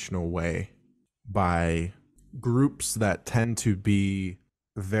intentional way by groups that tend to be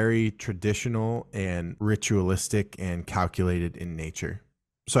very traditional and ritualistic and calculated in nature.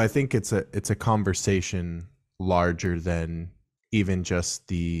 So I think it's a conversation larger than even just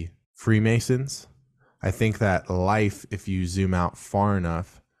the Freemasons. I think that life, if you zoom out far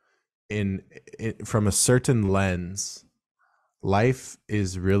enough, from a certain lens, life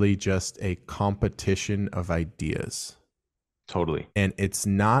is really just a competition of ideas. Totally. And it's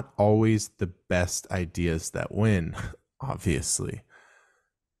not always the best ideas that win, obviously.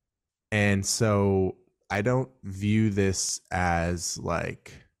 And so I don't view this as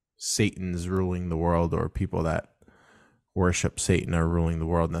like Satan's ruling the world or people that worship Satan are ruling the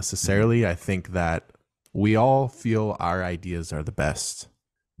world necessarily. I think that we all feel our ideas are the best.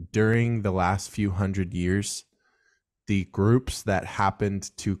 During the last few hundred years, the groups that happened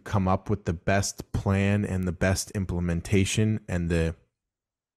to come up with the best plan and the best implementation and the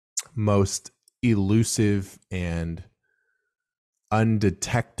most elusive and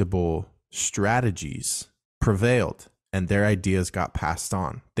undetectable strategies prevailed, and their ideas got passed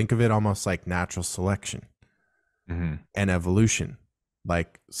on. Think of it almost like natural selection and evolution.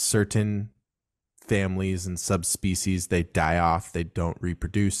 Like certain families and subspecies, they die off, they don't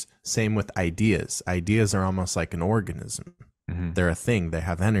reproduce. Same with ideas. Ideas are almost like an organism. They're a thing, they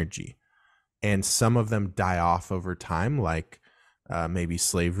have energy. And some of them die off over time, like maybe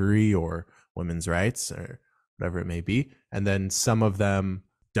slavery or women's rights or whatever it may be. And then some of them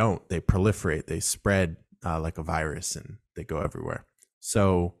don't. They proliferate, they spread like a virus, and they go everywhere.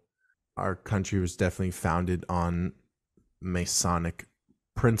 So our country was definitely founded on Masonic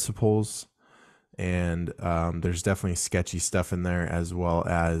principles. And there's definitely sketchy stuff in there, as well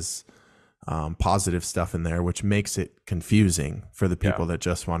as positive stuff in there, which makes it confusing for the people that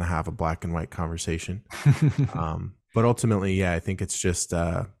just want to have a black and white conversation. But ultimately, yeah, I think it's just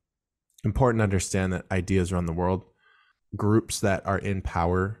important to understand that ideas run the world. Groups that are in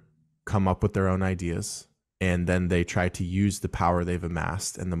power come up with their own ideas, and then they try to use the power they've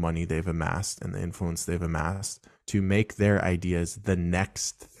amassed and the money they've amassed and the influence they've amassed to make their ideas the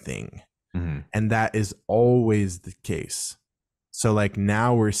next thing. And that is always the case. So like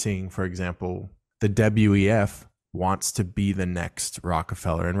now we're seeing, for example, the WEF wants to be the next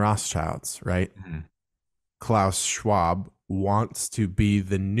Rockefeller and Rothschilds, right? Klaus Schwab wants to be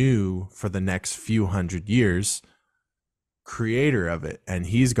the new, for the next few hundred years, creator of it. And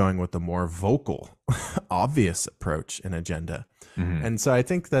he's going with the more vocal, obvious approach and agenda. And so I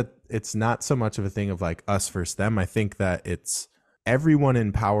think that it's not so much of a thing of like us versus them. I think that it's everyone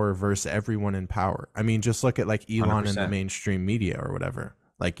in power versus everyone in power. I mean, just look at like Elon 100%. And the mainstream media or whatever.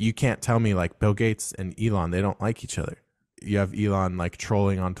 Like you can't tell me like Bill Gates and Elon, they don't like each other. You have Elon like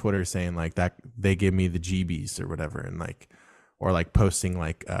trolling on Twitter saying like that they give me the GBs or whatever, and like, or like posting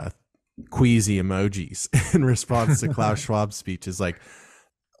like queasy emojis in response to Klaus Schwab's speech. Is like,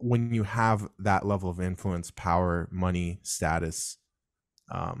 when you have that level of influence, power, money, status,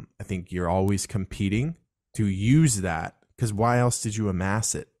 I think you're always competing to use that. Because why else did you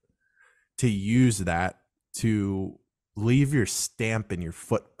amass it? To use that to leave your stamp and your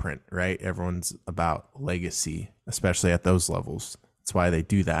footprint, right? Everyone's about legacy, especially at those levels. That's why they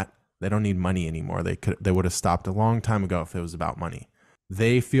do that. They don't need money anymore. They would have stopped a long time ago if it was about money.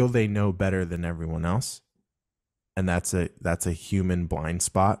 They feel they know better than everyone else. And that's a human blind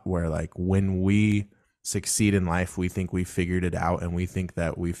spot where like when we succeed in life, we think we figured it out, and we think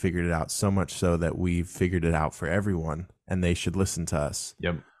that we figured it out so much so that we've figured it out for everyone and they should listen to us.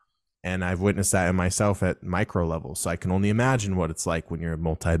 Yep. And I've witnessed that in myself at micro levels. So I can only imagine what it's like when you're a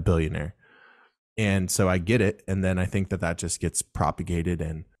multi-billionaire. And so I get it. And then I think that just gets propagated,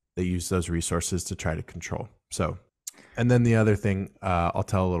 and they use those resources to try to control. So, and then the other thing, I'll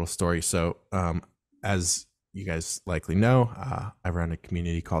tell a little story. So as you guys likely know, I run a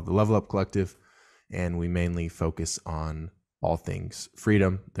community called the Level Up Collective, and we mainly focus on all things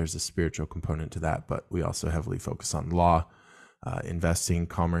freedom. There's a spiritual component to that, but we also heavily focus on law, investing,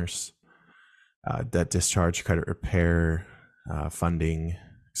 commerce, debt discharge, credit repair, funding,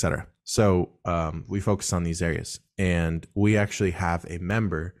 etc. So we focus on these areas, and we actually have a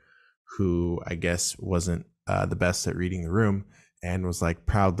member who I guess wasn't the best at reading the room, and was like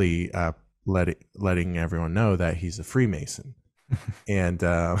proudly letting everyone know that he's a Freemason. And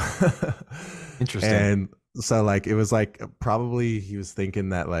interesting. And so like it was like probably he was thinking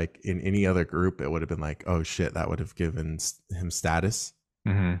that like in any other group it would have been like, oh shit, that would have given him status.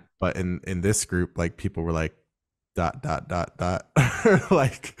 But in this group, like people were like ...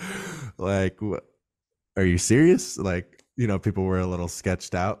 like what, are you serious? Like, you know, people were a little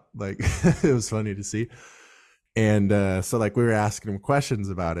sketched out. Like it was funny to see. And so like we were asking him questions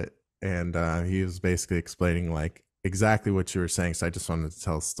about it, and he was basically explaining like exactly what you were saying. So I just wanted to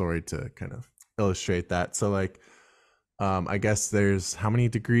tell a story to kind of illustrate that. So like I guess there's how many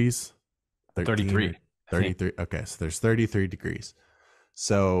degrees? 13 33, or I think. 33. Okay, so there's 33 degrees.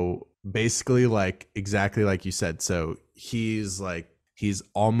 So basically, like exactly like you said. So he's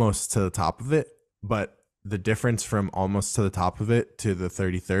almost to the top of it, but the difference from almost to the top of it to the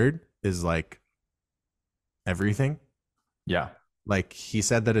 33rd is like everything. Yeah. Like he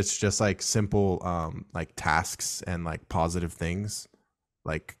said that it's just like simple like tasks and like positive things,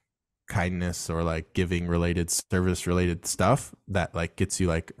 like kindness or like giving related, service related stuff that like gets you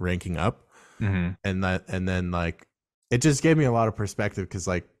like ranking up. Hmm. And then like it just gave me a lot of perspective because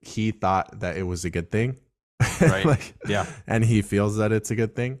like he thought that it was a good thing. Right. Like, Yeah. and he feels that it's a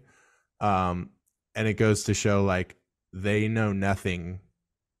good thing. um and it goes to show like they know nothing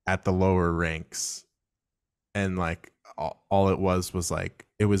at the lower ranks, and like all it was like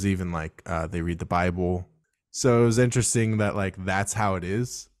it was even like they read the Bible. So it was interesting that like that's how it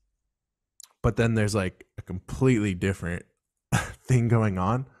is, but then there's like a completely different thing going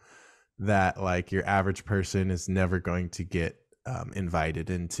on that like your average person is never going to get invited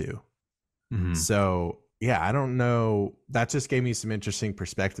into. Hmm. So yeah, I don't know. That just gave me some interesting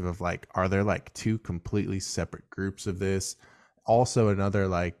perspective of like, are there like two completely separate groups of this? Also, another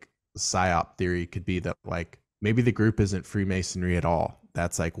like psyop theory could be that like maybe the group isn't Freemasonry at all.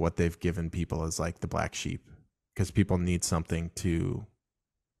 That's like what they've given people as like the black sheep, because people need something to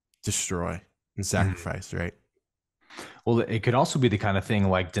destroy and Hmm. sacrifice, right? Well, it could also be the kind of thing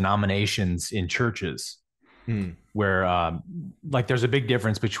like denominations in churches Mm. where, like, there's a big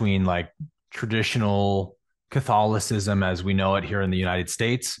difference between like traditional Catholicism as we know it here in the United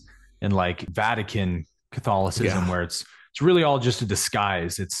States and like Vatican Catholicism, Yeah. where it's really all just a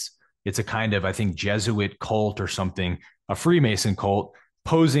disguise. It's a kind of, I think, Jesuit cult or something, a Freemason cult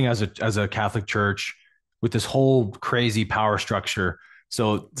posing as a Catholic church with this whole crazy power structure.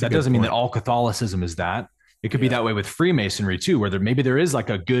 So It's a that good doesn't mean that point. all Catholicism is that. It could be Yeah. that way with Freemasonry too, where maybe there is like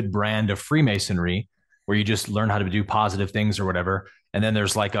a good brand of Freemasonry where you just learn how to do positive things or whatever. And then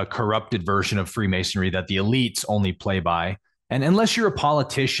there's like a corrupted version of Freemasonry that the elites only play by. And unless you're a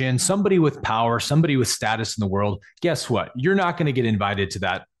politician, somebody with power, somebody with status in the world, guess what? You're not going to get invited to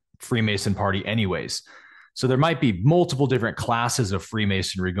that Freemason party, anyways. So there might be multiple different classes of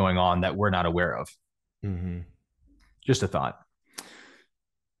Freemasonry going on that we're not aware of. Hmm. Just a thought.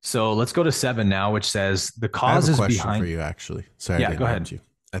 So let's go to 7 now, which says the I have a causes question for behind. you, actually. Sorry to Yeah, go ahead. interrupt you.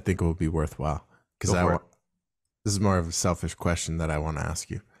 I think it will be worthwhile because Go I for it. want. This is more of a selfish question that I want to ask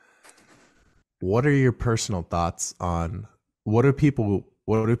you. What are your personal thoughts on what do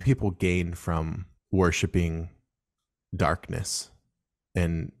people gain from worshiping darkness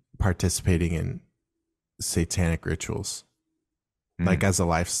and participating in satanic rituals, like as a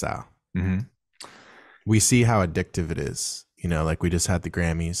lifestyle? Mm-hmm. We see how addictive it is. Like we just had the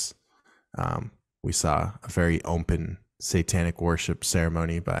Grammys. Um, we saw a very open satanic worship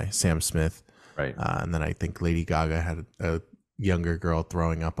ceremony by Sam Smith. Right. And then I think Lady Gaga had a younger girl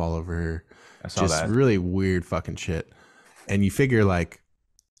throwing up all over her. I saw Just that. really weird fucking shit. And you figure, like,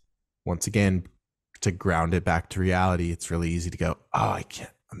 once again, to ground it back to reality, it's really easy to go, oh, I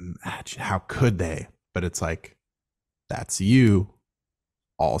can't imagine. How could they? But it's like, that's you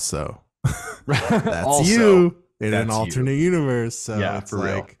also. That's Also, you in an that's you. alternate universe. So Yeah, it's for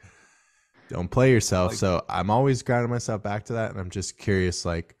real. like, don't play yourself. Like, So I'm always grounding myself back to that. And I'm just curious,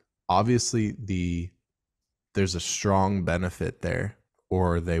 like, obviously there's a strong benefit there,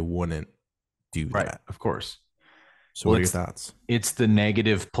 or they wouldn't do right, that. of course. So Well, what are your thoughts? it's the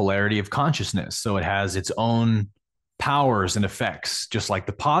negative polarity of consciousness. So it has its own powers and effects, just like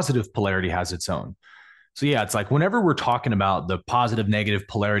the positive polarity has its own. So yeah, it's like whenever we're talking about the positive, negative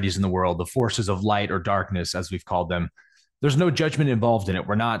polarities in the world, the forces of light or darkness, as we've called them, there's no judgment involved in it.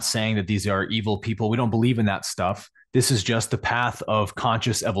 We're not saying that these are evil people. We don't believe in that stuff. This is just the path of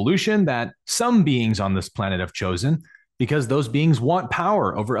conscious evolution that some beings on this planet have chosen because those beings want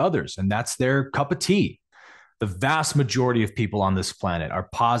power over others, and that's their cup of tea. The vast majority of people on this planet are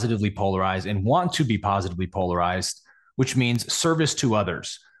positively polarized and want to be positively polarized, which means service to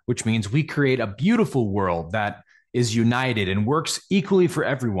others, which means we create a beautiful world that is united and works equally for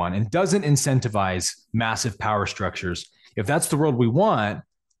everyone and doesn't incentivize massive power structures. If that's the world we want,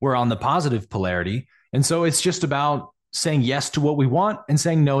 we're on the positive polarity. And so it's just about saying yes to what we want and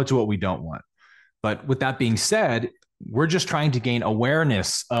saying no to what we don't want. But with that being said, we're just trying to gain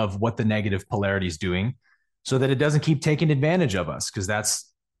awareness of what the negative polarity is doing so that it doesn't keep taking advantage of us, because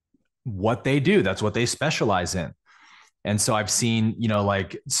that's what they do. That's what they specialize in. And so I've seen,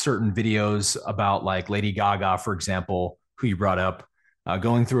 like certain videos about like Lady Gaga, for example, who you brought up,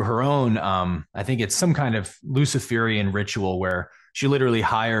 going through her own, I think it's some kind of Luciferian ritual where she literally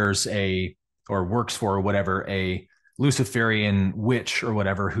hires or works for, or whatever, a Luciferian witch or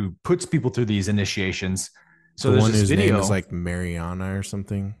whatever who puts people through these initiations. So The there's one this whose name video. is like Mariana or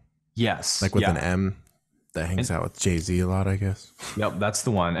something, Yes. like with an Yeah. M, that hangs And out with Jay-Z a lot, I guess. yep, that's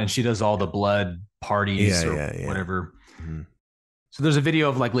the one. And she does all the blood Yeah, parties or yeah, yeah. whatever. Mhm. So there's a video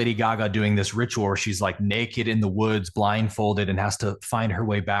of like Lady Gaga doing this ritual where she's like naked in the woods, blindfolded, and has to find her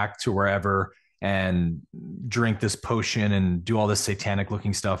way back to wherever and drink this potion and do all this satanic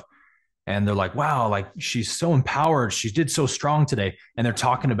looking stuff. And they're like, wow, like she's so empowered. She did so strong today. And they're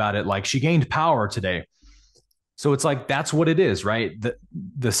talking about it like she gained power today. So it's like that's what it is, right?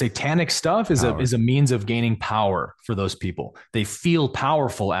 The satanic stuff is Power. a means of gaining power for those people. They feel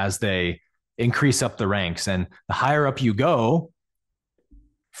powerful as they increase up the ranks, and the higher up you go,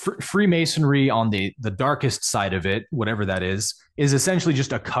 Freemasonry on the darkest side of it, whatever that is essentially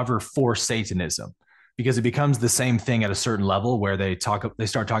just a cover for Satanism, because it becomes the same thing at a certain level where they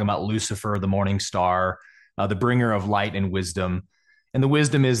start talking about Lucifer, the morning star, the bringer of light and wisdom. And the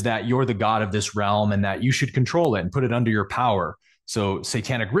wisdom is that you're the god of this realm and that you should control it and put it under your power. So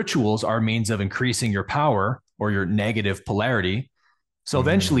satanic rituals are a means of increasing your power or your negative polarity. So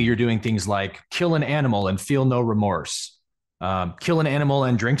eventually you're doing things like kill an animal and feel no remorse. Kill an animal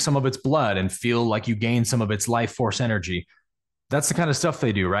and drink some of its blood and feel like you gain some of its life force energy. That's the kind of stuff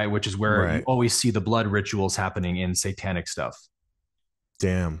they do, right? Which is where you Right. always see the blood rituals happening in satanic stuff.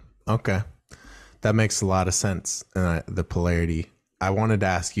 Damn. Okay. That makes a lot of sense. And the polarity. I wanted to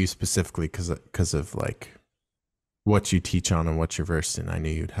ask you specifically because of like what you teach on and what you're versed in. I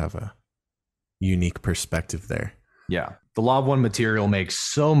knew you'd have a unique perspective there. Yeah. The law of one material makes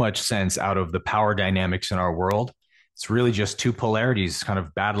so much sense out of the power dynamics in our world. It's really just two polarities kind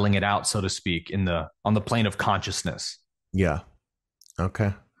of battling it out, so to speak, on the plane of consciousness. Yeah.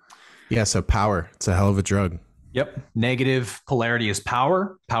 Okay. Yeah. So power, it's a hell of a drug. Yep. Negative polarity is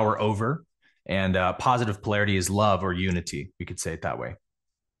power, power over, and positive polarity is love or unity. We could say it that way.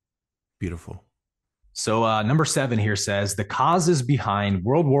 Beautiful. So number 7 here says the causes behind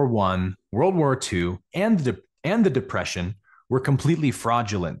World War I, World War II, and the Depression were completely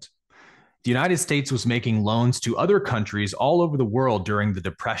fraudulent. The United States was making loans to other countries all over the world during the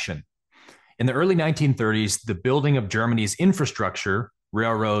Depression. In the early 1930s, the building of Germany's infrastructure,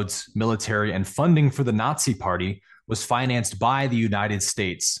 railroads, military, and funding for the Nazi Party was financed by the United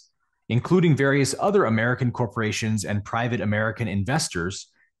States, including various other American corporations and private American investors,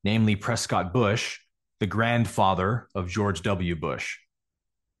 namely Prescott Bush, the grandfather of George W. Bush.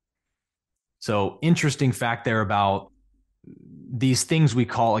 So, interesting fact there about these things we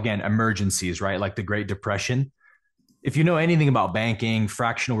call, again, emergencies, right? Like the Great Depression. If you know anything about banking,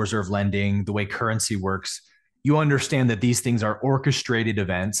 fractional reserve lending, the way currency works, you understand that these things are orchestrated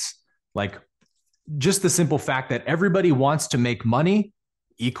events. Like just the simple fact that everybody wants to make money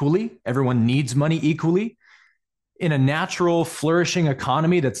equally, everyone needs money equally. In a natural, flourishing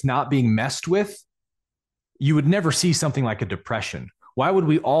economy that's not being messed with, you would never see something like a depression. Why would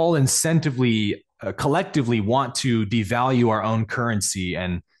we all incentively, collectively want to devalue our own currency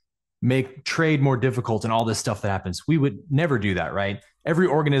and make trade more difficult and all this stuff that happens? We would never do that, right? Every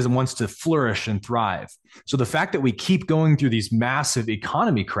organism wants to flourish and thrive. So the fact that we keep going through these massive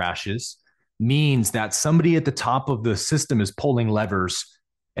economy crashes means that somebody at the top of the system is pulling levers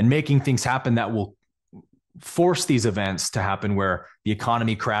and making things happen that will force these events to happen where the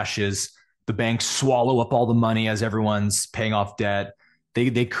economy crashes, the banks swallow up all the money as everyone's paying off debt.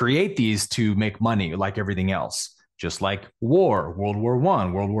 They create these to make money like everything else, just like war, World War I,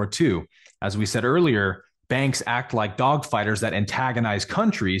 World War II. As we said earlier, banks act like dogfighters that antagonize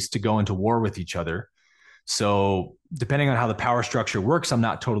countries to go into war with each other. So depending on how the power structure works, I'm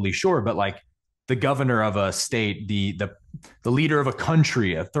not totally sure, but like the governor of a state, the leader of a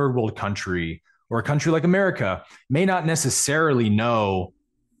country, a third world country, or a country like America may not necessarily know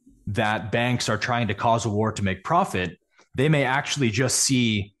that banks are trying to cause a war to make profit. They may actually just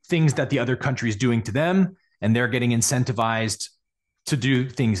see things that the other country is doing to them, and they're getting incentivized to do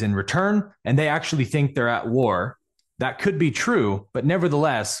things in return, and they actually think they're at war. That could be true, but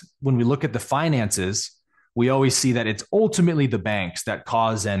nevertheless, when we look at the finances, we always see that it's ultimately the banks that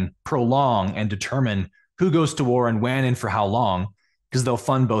cause and prolong and determine who goes to war and when and for how long, because they'll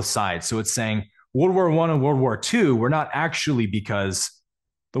fund both sides. So it's saying World War I and World War II were not actually because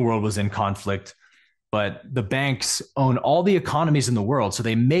the world was in conflict, but the banks own all the economies in the world. So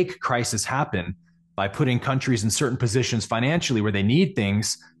they make crisis happen by putting countries in certain positions financially where they need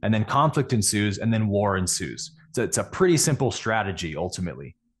things, and then conflict ensues, and then war ensues. So it's a pretty simple strategy,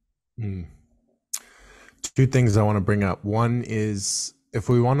 ultimately. Two things I want to bring up. One is, if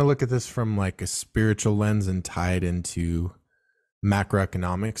we want to look at this from like a spiritual lens and tie it into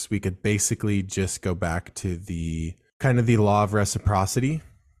macroeconomics, we could basically just go back to the kind of the law of reciprocity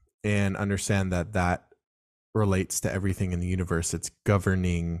and understand that that relates to everything in the universe. It's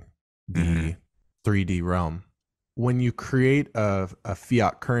governing the 3D realm. When you create a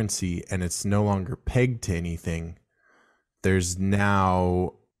fiat currency and it's no longer pegged to anything, there's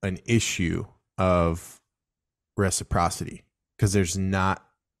now an issue of reciprocity because there's not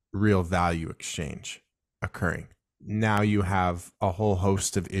real value exchange occurring. Now you have a whole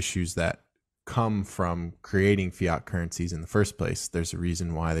host of issues that come from creating fiat currencies in the first place. There's a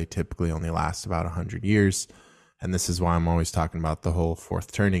reason why they typically only last about 100 years. And this is why I'm always talking about the whole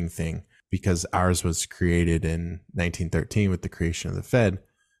fourth turning thing, because ours was created in 1913 with the creation of the Fed,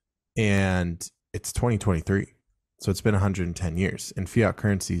 and it's 2023. So it's been 110 years. And fiat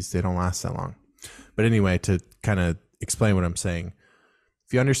currencies, they don't last that long. But anyway, to kind of explain what I'm saying,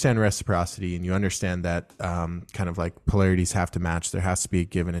 if you understand reciprocity and you understand that kind of like polarities have to match, there has to be a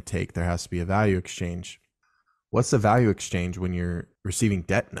give and a take, there has to be a value exchange. What's the value exchange when you're receiving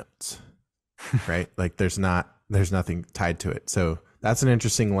debt notes, right? Like there's nothing tied to it. So that's an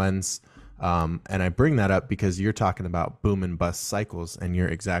interesting lens. And I bring that up because you're talking about boom and bust cycles, and you're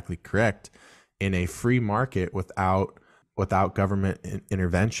exactly correct. In a free market without government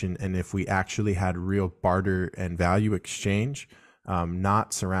intervention, and if we actually had real barter and value exchange,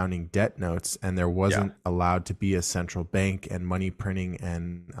 not surrounding debt notes, and there wasn't allowed to be a central bank and money printing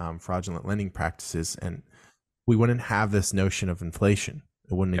and fraudulent lending practices, and we wouldn't have this notion of inflation.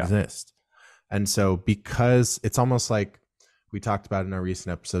 It wouldn't exist. And so, because it's almost like we talked about in our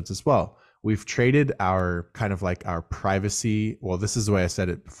recent episodes as well, we've traded our kind of like our privacy. Well, this is the way I said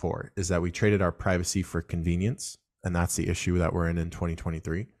it before, is that we traded our privacy for convenience. And that's the issue that we're in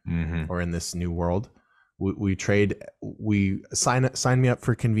 2023 or in this new world. We sign me up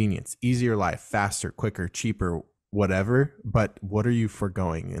for convenience, easier life, faster, quicker, cheaper, whatever. But what are you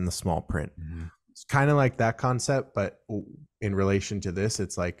foregoing in the small print? It's kind of like that concept. But in relation to this,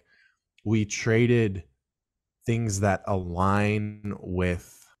 it's like we traded things that align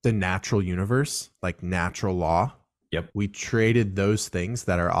with the natural universe, like natural law. We traded those things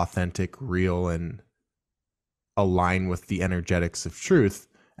that are authentic, real, and align with the energetics of truth,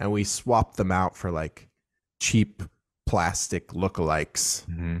 and we swapped them out for like cheap plastic lookalikes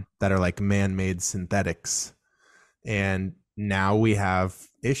that are like man-made synthetics. And now we have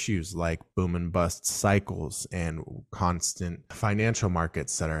issues like boom and bust cycles and constant financial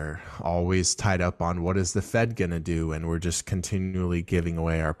markets that are always tied up on what is the Fed going to do, and we're just continually giving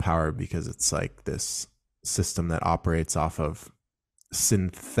away our power because it's like this system that operates off of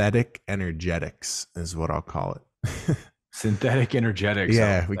synthetic energetics is what I'll call it. Synthetic energetics.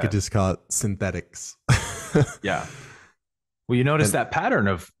 Yeah, we could just call it synthetics. Yeah. Well, you notice that pattern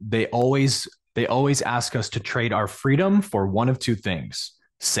of they always ask us to trade our freedom for one of two things: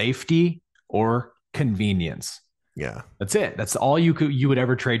 safety or convenience. Yeah. That's it. That's all you would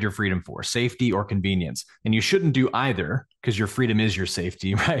ever trade your freedom for: safety or convenience. And you shouldn't do either, because your freedom is your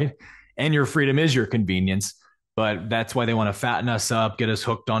safety, right? And your freedom is your convenience. But that's why they want to fatten us up, get us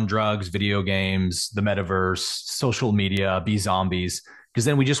hooked on drugs, video games, the metaverse, social media, be zombies, because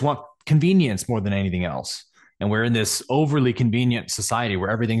then we just want convenience more than anything else. And we're in this overly convenient society where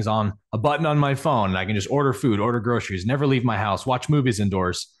everything's on a button on my phone, and I can just order food, order groceries, never leave my house, watch movies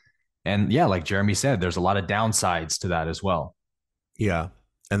indoors. And yeah, like Jeremy said, there's a lot of downsides to that as well. Yeah.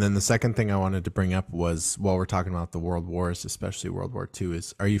 And then the second thing I wanted to bring up was, while we're talking about the world wars, especially World War II,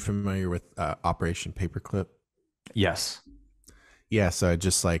 is, are you familiar with Operation Paperclip? Yes. Yeah. So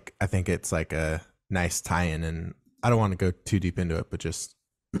I think it's like a nice tie-in, and I don't want to go too deep into it, but just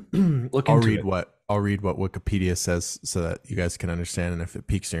I'll read what Wikipedia says so that you guys can understand. And if it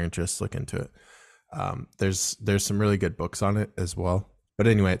piques your interest, look into it. There's some really good books on it as well. But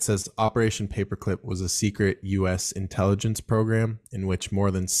anyway, it says Operation Paperclip was a secret U.S. intelligence program in which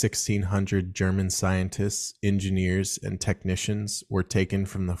more than 1,600 German scientists, engineers, and technicians were taken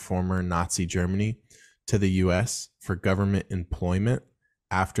from the former Nazi Germany to the U.S. for government employment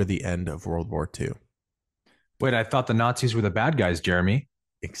after the end of World War II. Wait, I thought the Nazis were the bad guys, Jeremy.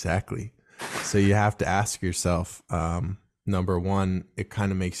 Exactly. So you have to ask yourself, number one, it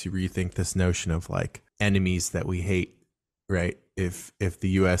kind of makes you rethink this notion of like enemies that we hate, right? If the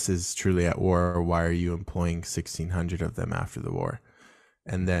U.S. is truly at war, why are you employing 1,600 of them after the war?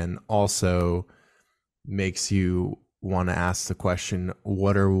 And then also makes you want to ask the question,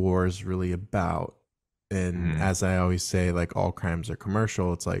 what are wars really about? And as I always say, like, all crimes are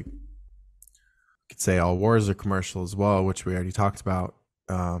commercial. It's like, you could say all wars are commercial as well, which we already talked about.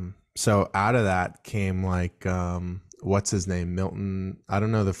 So out of that came like, what's his name? Milton, I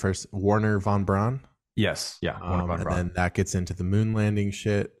don't know, the first, Warner von Braun. Yes. Yeah. And then that gets into the moon landing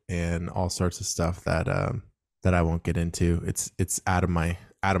shit and all sorts of stuff that that I won't get into. It's out of my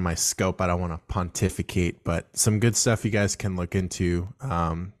scope. I don't want to pontificate, but some good stuff you guys can look into,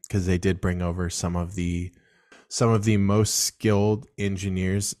 because they did bring over some of the most skilled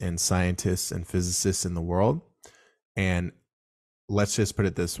engineers and scientists and physicists in the world. And let's just put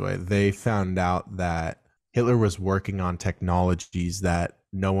it this way. They found out that Hitler was working on technologies that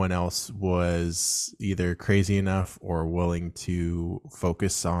no one else was either crazy enough or willing to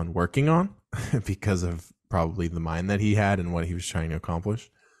focus on working on because of probably the mind that he had and what he was trying to accomplish.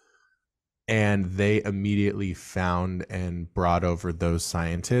 And they immediately found and brought over those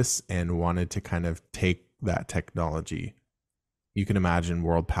scientists and wanted to kind of take that technology. You can imagine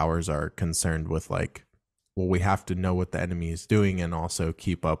world powers are concerned with, like, well, we have to know what the enemy is doing and also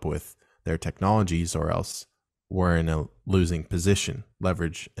keep up with their technologies, or else we're in a losing position,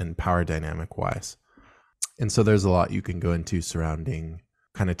 leverage and power dynamic wise. And so there's a lot you can go into surrounding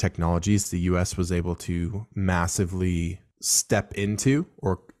kind of technologies the US was able to massively step into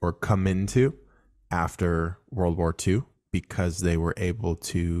or come into after World War II, because they were able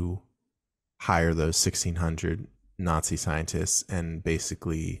to hire those 1,600 Nazi scientists and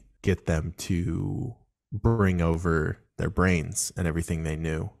basically get them to bring over their brains and everything they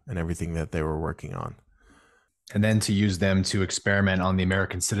knew and everything that they were working on. And then to use them to experiment on the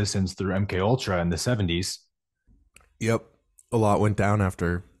American citizens through MK Ultra in the 70s. Yep. A lot went down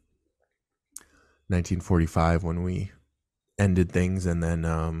after 1945 when we ended things, and then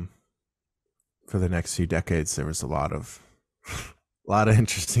for the next few decades there was a lot of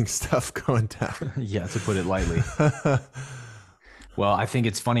interesting stuff going down. Yeah, to put it lightly. Well, I think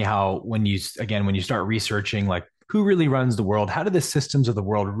it's funny how when you start researching, like, who really runs the world, how do the systems of the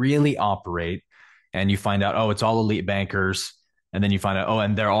world really operate, and you find out, oh, it's all elite bankers, and then you find out, oh,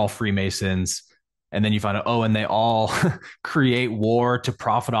 and they're all Freemasons, and then you find out, oh, and they all create war to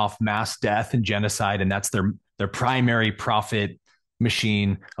profit off mass death and genocide, and that's their primary profit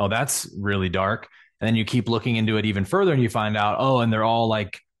machine. Oh, that's really dark. And then you keep looking into it even further and you find out, oh, and they're all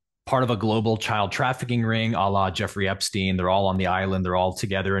like part of a global child trafficking ring, a la Jeffrey Epstein. They're all on the island. They're all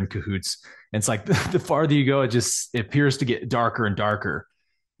together in cahoots. And it's like the farther you go, it appears to get darker and darker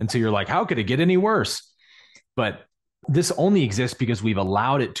until you're like, how could it get any worse? But this only exists because we've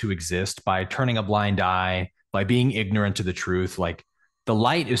allowed it to exist by turning a blind eye, by being ignorant to the truth. Like, the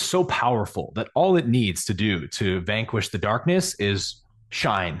light is so powerful that all it needs to do to vanquish the darkness is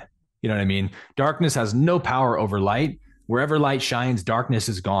shine. You know what I mean? Darkness has no power over light. Wherever light shines, darkness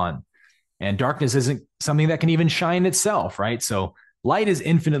is gone. And darkness isn't something that can even shine itself, right? So light is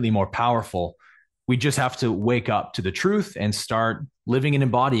infinitely more powerful. We just have to wake up to the truth and start living and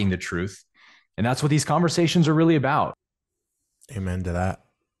embodying the truth. And that's what these conversations are really about. Amen to that.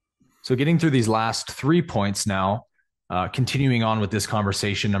 So getting through these last 3 points now, continuing on with this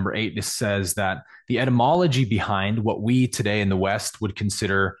conversation, number 8, this says that the etymology behind what we today in the West would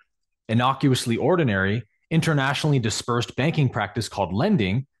consider innocuously ordinary, internationally dispersed banking practice called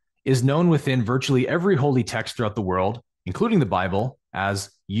lending is known within virtually every holy text throughout the world, including the Bible, as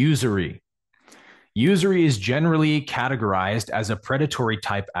usury. Usury is generally categorized as a predatory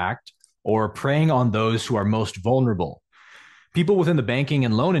type act or preying on those who are most vulnerable. People within the banking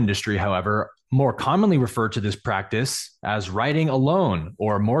and loan industry, however, more commonly refer to this practice as writing a loan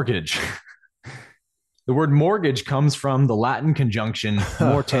or mortgage. The word mortgage comes from the Latin conjunction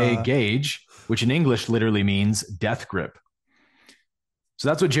morte gage, which in English literally means death grip. So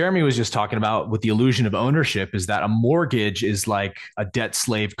that's what Jeremy was just talking about with the illusion of ownership, is that a mortgage is like a debt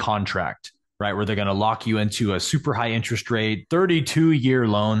slave contract, right? Where they're going to lock you into a super high interest rate, 32-year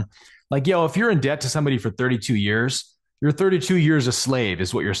loan. Like, yo, if you're in debt to somebody for 32 years, you're 32 years a slave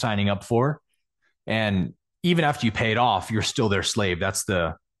is what you're signing up for. And even after you pay it off, you're still their slave. That's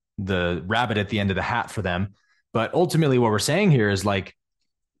the rabbit at the end of the hat for them. But ultimately what we're saying here is, like,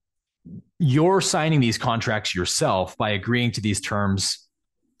 you're signing these contracts yourself by agreeing to these terms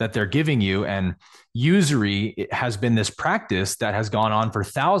that they're giving you. And usury has been this practice that has gone on for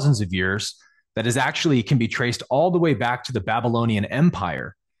thousands of years that is actually can be traced all the way back to the Babylonian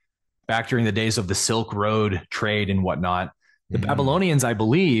Empire, back during the days of the Silk Road trade and whatnot. The Babylonians, I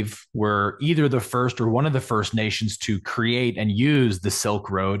believe, were either the first or one of the first nations to create and use the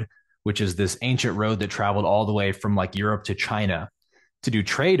Silk Road, which is this ancient road that traveled all the way from like Europe to China to do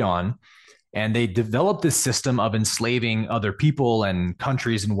trade on. And they developed this system of enslaving other people and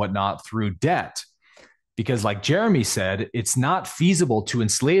countries and whatnot through debt. Because like Jeremy said, it's not feasible to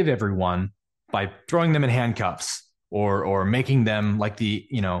enslave everyone by throwing them in handcuffs or making them like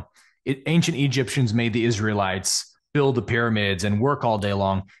ancient Egyptians made the Israelites build the pyramids and work all day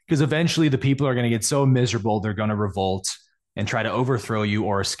long, because eventually the people are going to get so miserable, they're going to revolt and try to overthrow you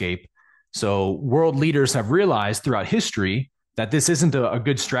or escape. So world leaders have realized throughout history that this isn't a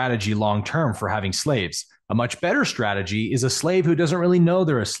good strategy long term for having slaves. A much better strategy is a slave who doesn't really know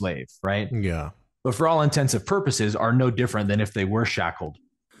they're a slave, right? Yeah. But for all intents and purposes are no different than if they were shackled.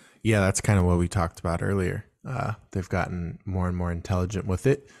 Yeah, that's kind of what we talked about earlier. They've gotten more and more intelligent with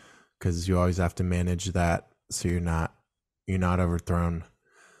it because you always have to manage that so you're not overthrown.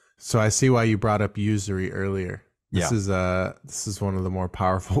 So I see why you brought up usury earlier. This is one of the more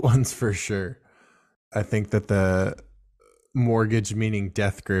powerful ones for sure. I think that the mortgage meaning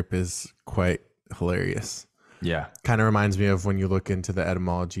death grip is quite hilarious. Yeah. Kind of reminds me of when you look into the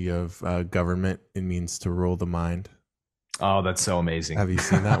etymology of government, it means to rule the mind. Oh, that's so amazing. Have you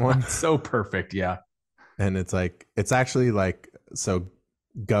seen that one? So perfect. Yeah. And it's like, it's actually like, so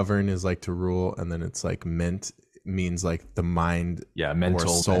govern is like to rule, and then it's like meant means like the mind, yeah, mental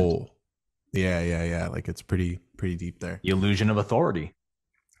or soul. Yeah. Like it's pretty deep there. The illusion of authority.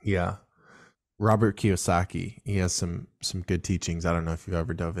 Yeah. Robert Kiyosaki, he has some good teachings. I don't know if you've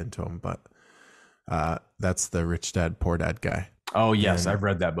ever dove into them, but that's the Rich Dad Poor Dad guy. Oh yes, And I've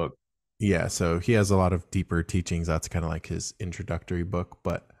read that book. yeah, so he has a lot of deeper teachings. That's kind of like his introductory book,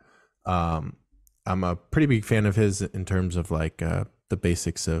 but I'm a pretty big fan of his in terms of like the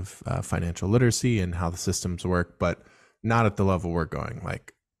basics of financial literacy and how the systems work, but not at the level we're going.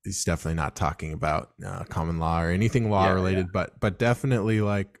 Like he's definitely not talking about common law or anything law related, but definitely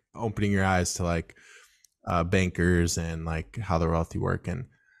like opening your eyes to like bankers and like how the wealthy work. And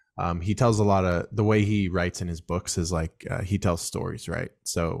he tells a lot of the way he writes in his books is like he tells stories, right?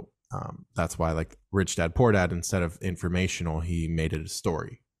 So that's why like Rich Dad Poor Dad, instead of informational, he made it a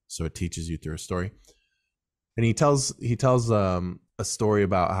story. So it teaches you through a story. And he tells a story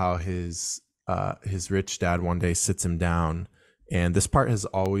about how his rich dad one day sits him down, and this part has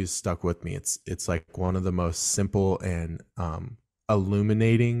always stuck with me. It's like one of the most simple and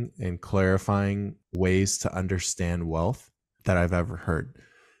illuminating and clarifying ways to understand wealth that I've ever heard.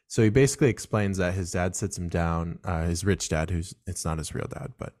 So he basically explains that his dad sits him down, his rich dad, it's not his real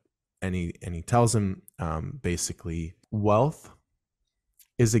dad, but and he tells him basically wealth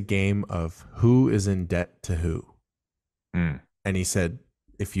is a game of who is in debt to who. And he said,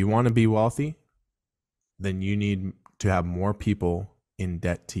 if you want to be wealthy, then you need to have more people in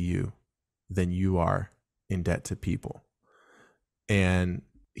debt to you than you are in debt to people. And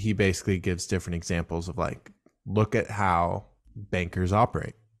he basically gives different examples of like, look at how bankers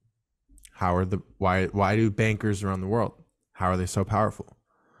operate. Why do bankers around the world, how are they so powerful?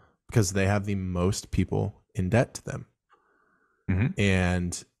 Because they have the most people in debt to them.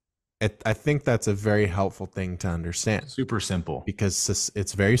 And I think that's a very helpful thing to understand. Super simple. Because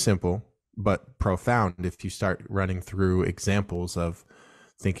it's very simple, but profound if you start running through examples of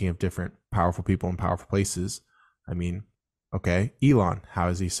thinking of different powerful people in powerful places. I mean, okay, Elon, how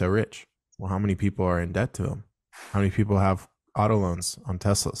is he so rich? Well, how many people are in debt to him? How many people have auto loans on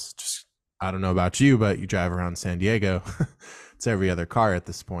Teslas? Just, I don't know about you, but you drive around San Diego, it's every other car at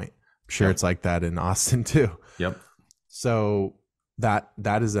this point. I'm sure it's like that in Austin too. Yep. So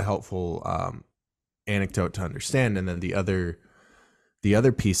that is a helpful anecdote to understand. And then the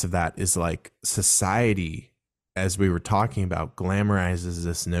other piece of that is like society, as we were talking about, glamorizes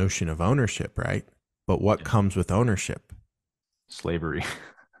this notion of ownership, right? But what comes with ownership? Slavery.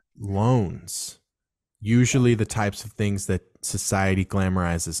 Loans. Usually the types of things that society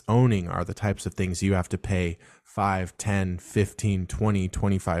glamorizes owning are the types of things you have to pay 5, 10, 15, 20,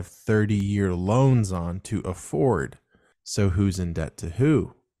 25, 30-year loans on to afford. So who's in debt to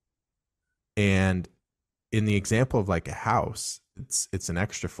who? And in the example of like a house, it's an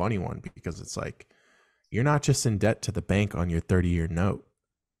extra funny one because it's like, you're not just in debt to the bank on your 30-year note.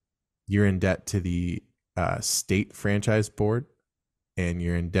 You're in debt to the state franchise board, and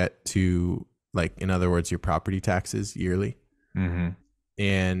you're in debt to, like, in other words, your property taxes yearly,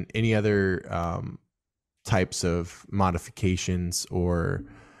 and any other types of modifications or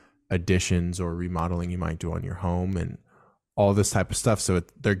additions or remodeling you might do on your home and all this type of stuff. So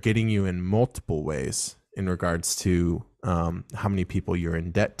they're getting you in multiple ways in regards to how many people you're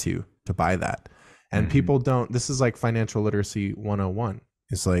in debt to buy that. And people don't, this is like financial literacy 101.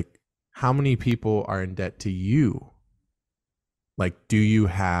 It's like, how many people are in debt to you? Like, do you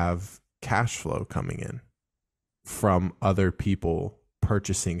have cash flow coming in from other people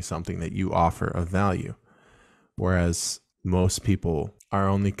purchasing something that you offer of value? Whereas most people are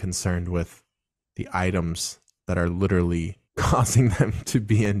only concerned with the items that are literally causing them to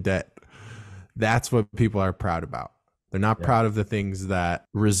be in debt. That's what people are proud about. They're not proud of the things that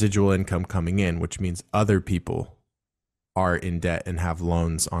residual income coming in, which means other people are in debt and have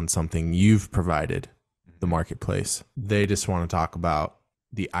loans on something you've provided the marketplace. They just want to talk about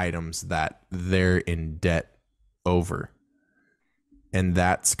the items that they're in debt over. And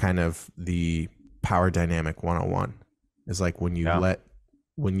that's kind of the power dynamic 101. Is like when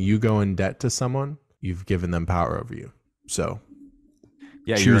you go in debt to someone, you've given them power over you. So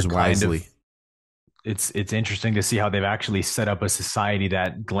Yeah, choose wisely. It's interesting to see how they've actually set up a society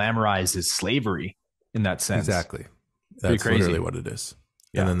that glamorizes slavery in that sense. Exactly. That's literally what it is.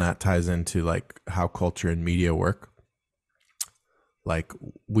 Yeah. And then that ties into like how culture and media work. Like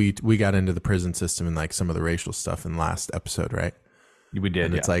we got into the prison system and like some of the racial stuff in the last episode, right? We did.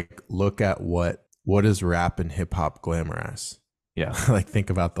 And it's like, look at what is rap and hip hop glamorize? Yeah. Like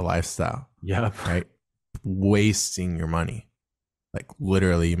think about the lifestyle. Yeah. Right. Wasting your money. Like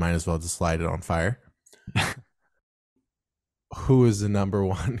literally you might as well just light it on fire. Who is the number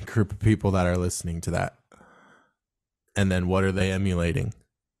one group of people that are listening to that? And then what are they emulating?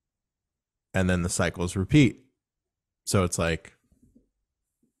 And then the cycles repeat. So it's like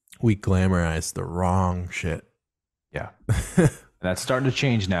we glamorize the wrong shit. Yeah. That's starting to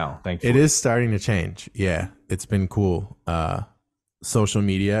change now. Thankfully. It is starting to change. Yeah. It's been cool. Social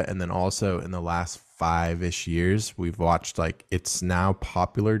media. And then also in the last 5-ish years, we've watched like it's now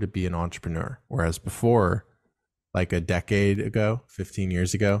popular to be an entrepreneur. Whereas before, like a decade ago, 15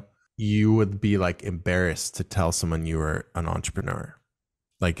 years ago, you would be like embarrassed to tell someone you were an entrepreneur.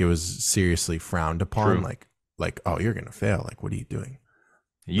 Like it was seriously frowned upon. True. Like, oh, you're going to fail. Like, what are you doing?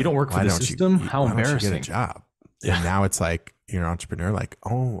 You don't work for the system? How embarrassing. Why don't you get a job? Yeah. And now it's like, you're an entrepreneur. Like,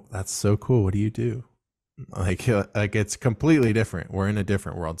 oh, that's so cool. What do you do? Like it's completely different. We're in a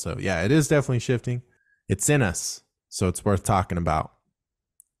different world. So yeah, it is definitely shifting. It's in us. So it's worth talking about.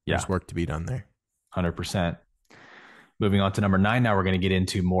 Yeah. There's work to be done there. 100%. Moving on to number 9. Now we're going to get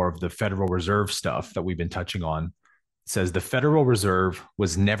into more of the Federal Reserve stuff that we've been touching on. It says the Federal Reserve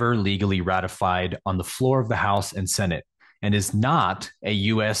was never legally ratified on the floor of the House and Senate and is not a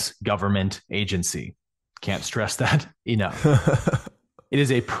U.S. government agency. Can't stress that enough. It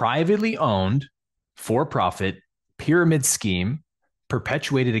is a privately owned, for-profit pyramid scheme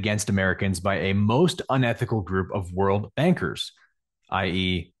perpetuated against Americans by a most unethical group of world bankers,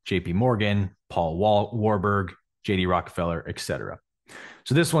 i.e. J.P. Morgan, Paul Warburg, J.D. Rockefeller, etc.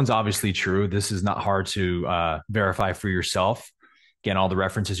 So this one's obviously true. This is not hard to verify for yourself. Again, all the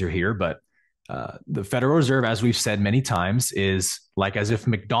references are here, but the Federal Reserve, as we've said many times, is like as if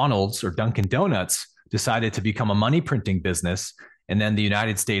McDonald's or Dunkin' Donuts decided to become a money printing business. And then the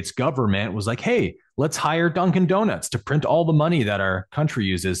United States government was like, hey, let's hire Dunkin' Donuts to print all the money that our country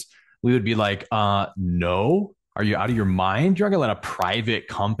uses. We would be like, no, are you out of your mind? You're not going to let a private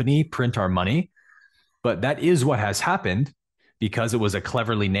company print our money. But that is what has happened because it was a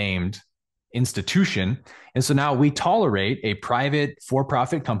cleverly named institution. And so now we tolerate a private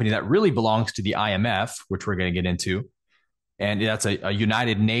for-profit company that really belongs to the IMF, which we're going to get into. And that's a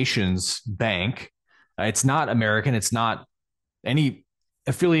United Nations bank. It's not American. It's not any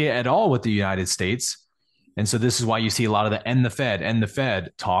affiliate at all with the United States. And so this is why you see a lot of the end the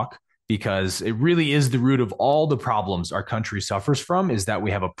Fed talk, because it really is the root of all the problems our country suffers from, is that we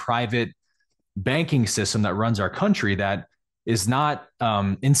have a private banking system that runs our country that is not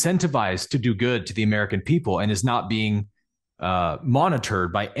incentivized to do good to the American people and is not being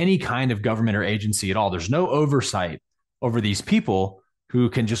monitored by any kind of government or agency at all. There's no oversight over these people who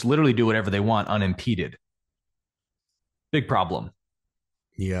can just literally do whatever they want unimpeded. Big problem.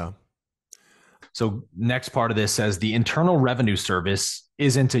 Yeah. So next part of this says the Internal Revenue Service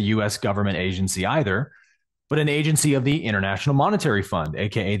isn't a U.S. government agency either, but an agency of the International Monetary Fund,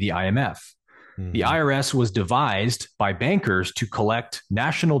 aka the IMF. Mm-hmm. The IRS was devised by bankers to collect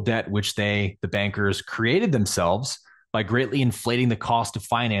national debt, which the bankers created themselves by greatly inflating the cost of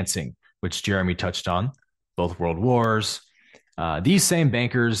financing, which Jeremy touched on, both world wars. These same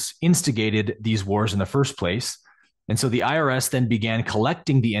bankers instigated these wars in the first place. And so the IRS then began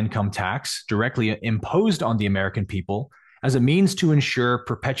collecting the income tax directly imposed on the American people as a means to ensure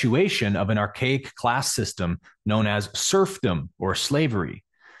perpetuation of an archaic class system known as serfdom or slavery.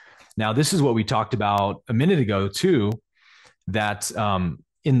 Now, this is what we talked about a minute ago, too, that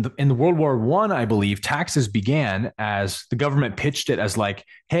in the World War I, I believe, taxes began as the government pitched it as like,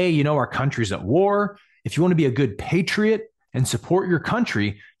 hey, our country's at war. If you want to be a good patriot and support your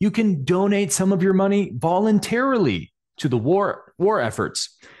country, you can donate some of your money voluntarily to the war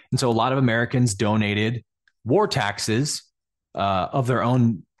efforts. And so a lot of Americans donated war taxes of their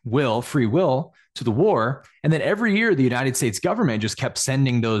own free will, to the war. And then every year, the United States government just kept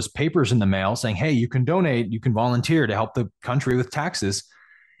sending those papers in the mail saying, hey, you can donate, you can volunteer to help the country with taxes.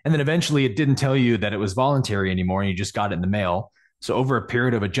 And then eventually it didn't tell you that it was voluntary anymore, and you just got it in the mail. So over a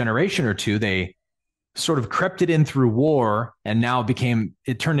period of a generation or two, they sort of crept it in through war, and now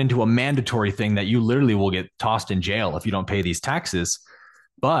it turned into a mandatory thing that you literally will get tossed in jail if you don't pay these taxes.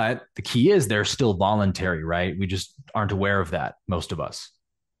 But the key is they're still voluntary, right? We just aren't aware of that, most of us.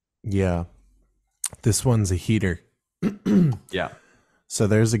 Yeah. This one's a heater. Yeah. So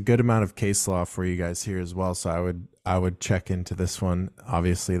there's a good amount of case law for you guys here as well. So I would check into this one.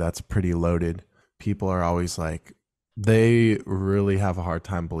 Obviously, that's pretty loaded. People are always like, they really have a hard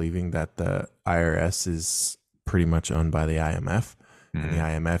time believing that the IRS is pretty much owned by the IMF. Mm-hmm. And the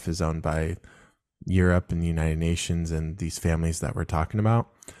IMF is owned by Europe and the United Nations and these families that we're talking about.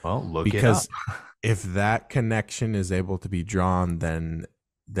 Well, look because it up. If that connection is able to be drawn, then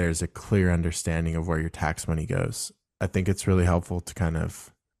there's a clear understanding of where your tax money goes. I think it's really helpful to kind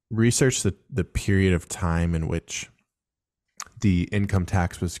of research the period of time in which the income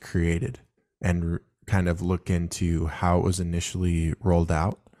tax was created and kind of look into how it was initially rolled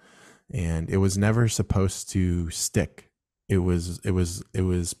out. And it was never supposed to stick. It was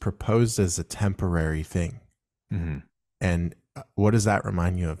proposed as a temporary thing. Mm-hmm. And what does that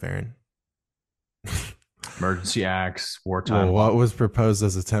remind you of, Aaron? Emergency acts, wartime. Well, what was proposed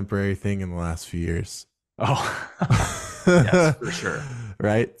as a temporary thing in the last few years? Oh, yes, for sure.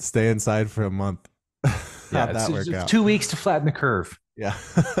 Right? Stay inside for a month. How'd that work out? 2 weeks to flatten the curve. Yeah.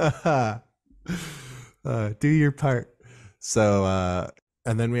 Do your part. So,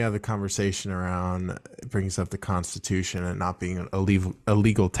 and then we have the conversation around bringing up the Constitution and not being a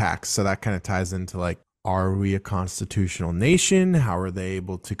legal tax. So that kind of ties into like, are we a constitutional nation? How are they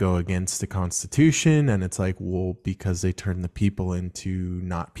able to go against the Constitution? And it's like, well, because they turn the people into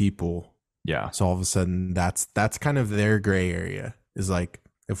not people. Yeah. So all of a sudden that's kind of their gray area, is like,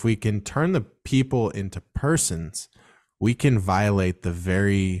 if we can turn the people into persons, we can violate the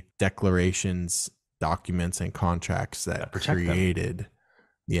very declarations, documents, and contracts that created them.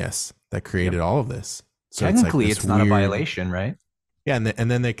 Yes, that created all of this. So technically, it's not a violation, right? Yeah, and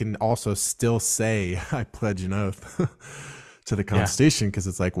then they can also still say, I pledge an oath to the Constitution, because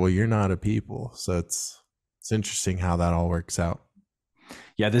it's like, well, you're not a people. So it's interesting how that all works out.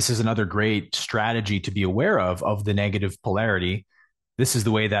 Yeah, this is another great strategy to be aware of the negative polarity. This is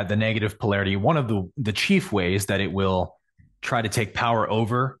the way that the negative polarity, one of the chief ways that it will try to take power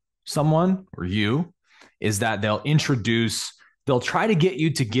over someone or you, is that they'll try to get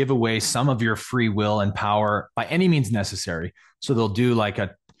you to give away some of your free will and power by any means necessary. So they'll do like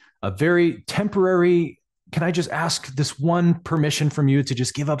a very temporary, can I just ask this one permission from you to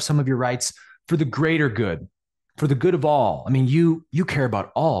just give up some of your rights for the greater good, for the good of all? I mean, you care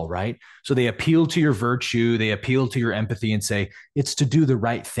about all, right? So they appeal to your virtue, they appeal to your empathy and say, it's to do the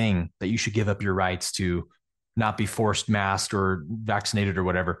right thing that you should give up your rights to not be forced masked or vaccinated or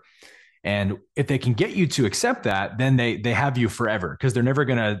whatever. And if they can get you to accept that, then they have you forever, because they're never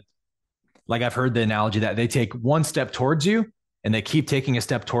going to, like I've heard the analogy that they take one step towards you and they keep taking a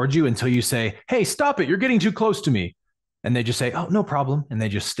step towards you until you say, hey, stop it, you're getting too close to me. And they just say, oh, no problem. And they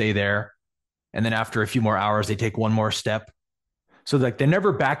just stay there. And then after a few more hours, they take one more step. So like they're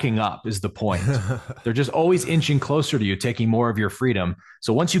never backing up is the point. They're just always inching closer to you, taking more of your freedom.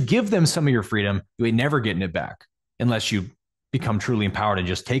 So once you give them some of your freedom, you ain't never getting it back unless you become truly empowered and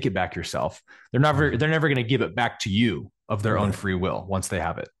just take it back yourself. They're never going to give it back to you of their own free will once they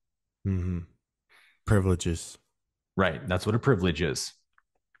have it. Mm-hmm. Privileges. Right. That's what a privilege is.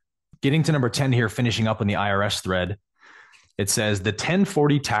 Getting to number 10 here, finishing up on the IRS thread. It says the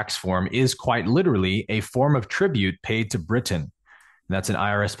 1040 tax form is quite literally a form of tribute paid to Britain. And that's an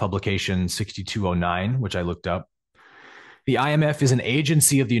IRS publication 6209, which I looked up. The IMF is an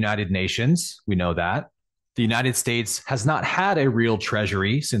agency of the United Nations. We know that. The United States has not had a real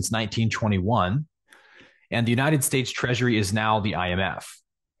treasury since 1921. And the United States Treasury is now the IMF.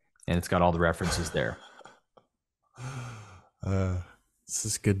 And it's got all the references there. This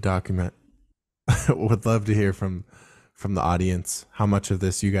is a good document. Would love to hear from the audience how much of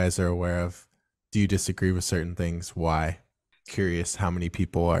this you guys are aware of. Do you disagree with certain things? Why? Curious how many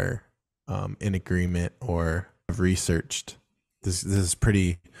people are in agreement or have researched. This is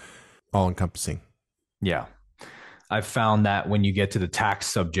pretty all-encompassing. Yeah. I've found that when you get to the tax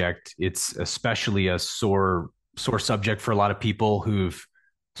subject, it's especially a sore subject for a lot of people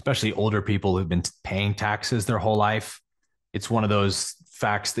especially older people who've been paying taxes their whole life. It's one of those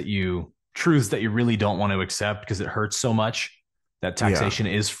truths that you really don't want to accept because it hurts so much, that taxation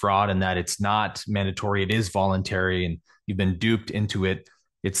is fraud and that it's not mandatory. It is voluntary and you've been duped into it.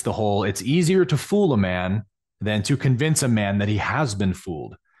 It's easier to fool a man than to convince a man that he has been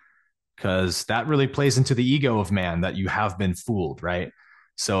fooled, because that really plays into the ego of man that you have been fooled, right?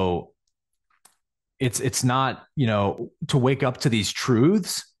 So it's not, to wake up to these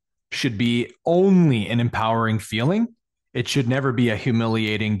truths should be only an empowering feeling. It should never be a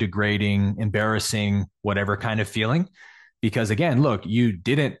humiliating, degrading, embarrassing, whatever kind of feeling. Because again, look, you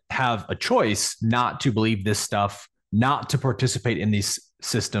didn't have a choice not to believe this stuff, not to participate in these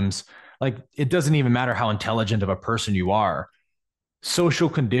systems. Like, it doesn't even matter how intelligent of a person you are. Social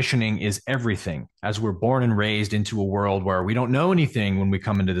conditioning is everything, as we're born and raised into a world where we don't know anything when we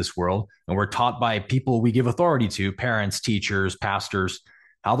come into this world. And we're taught by people we give authority to, parents, teachers, pastors,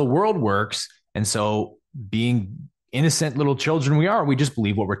 how the world works. And so, being innocent little children we just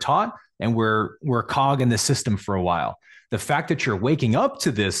believe what we're taught, and we're a cog in the system for a while. The fact that you're waking up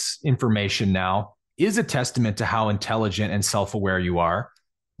to this information now is a testament to how intelligent and self-aware you are,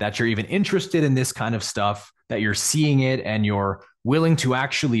 that you're even interested in this kind of stuff, that you're seeing it, and you're willing to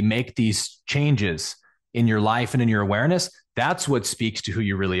actually make these changes in your life and in your awareness. That's what speaks to who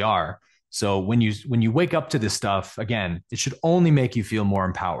you really are. So when you wake up to this stuff, again, it should only make you feel more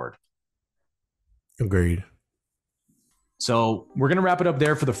empowered. Agreed. So we're going to wrap it up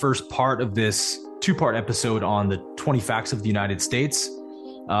there for the first part of this 2-part episode on the 20 facts of the United States.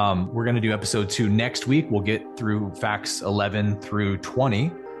 We're going to do episode 2 next week. We'll get through facts 11 through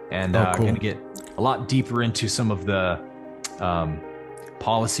 20, and cool. Going to get a lot deeper into some of the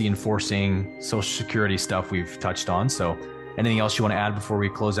policy enforcing Social Security stuff we've touched on. So anything else you want to add before we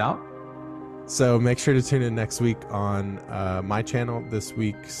close out? So make sure to tune in next week on my channel. This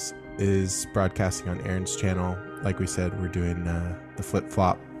week's is broadcasting on Aaron's channel. Like we said, we're doing the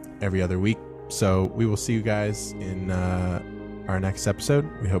flip-flop every other week. So we will see you guys in our next episode.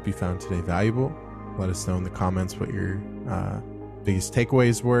 We hope you found today valuable. Let us know in the comments what your biggest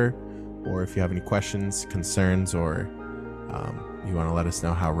takeaways were, or if you have any questions, concerns, or you want to let us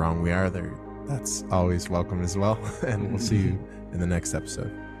know how wrong we are there. That's always welcome as well. And we'll see you in the next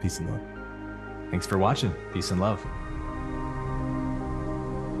episode. Peace and love. Thanks for watching. Peace and love.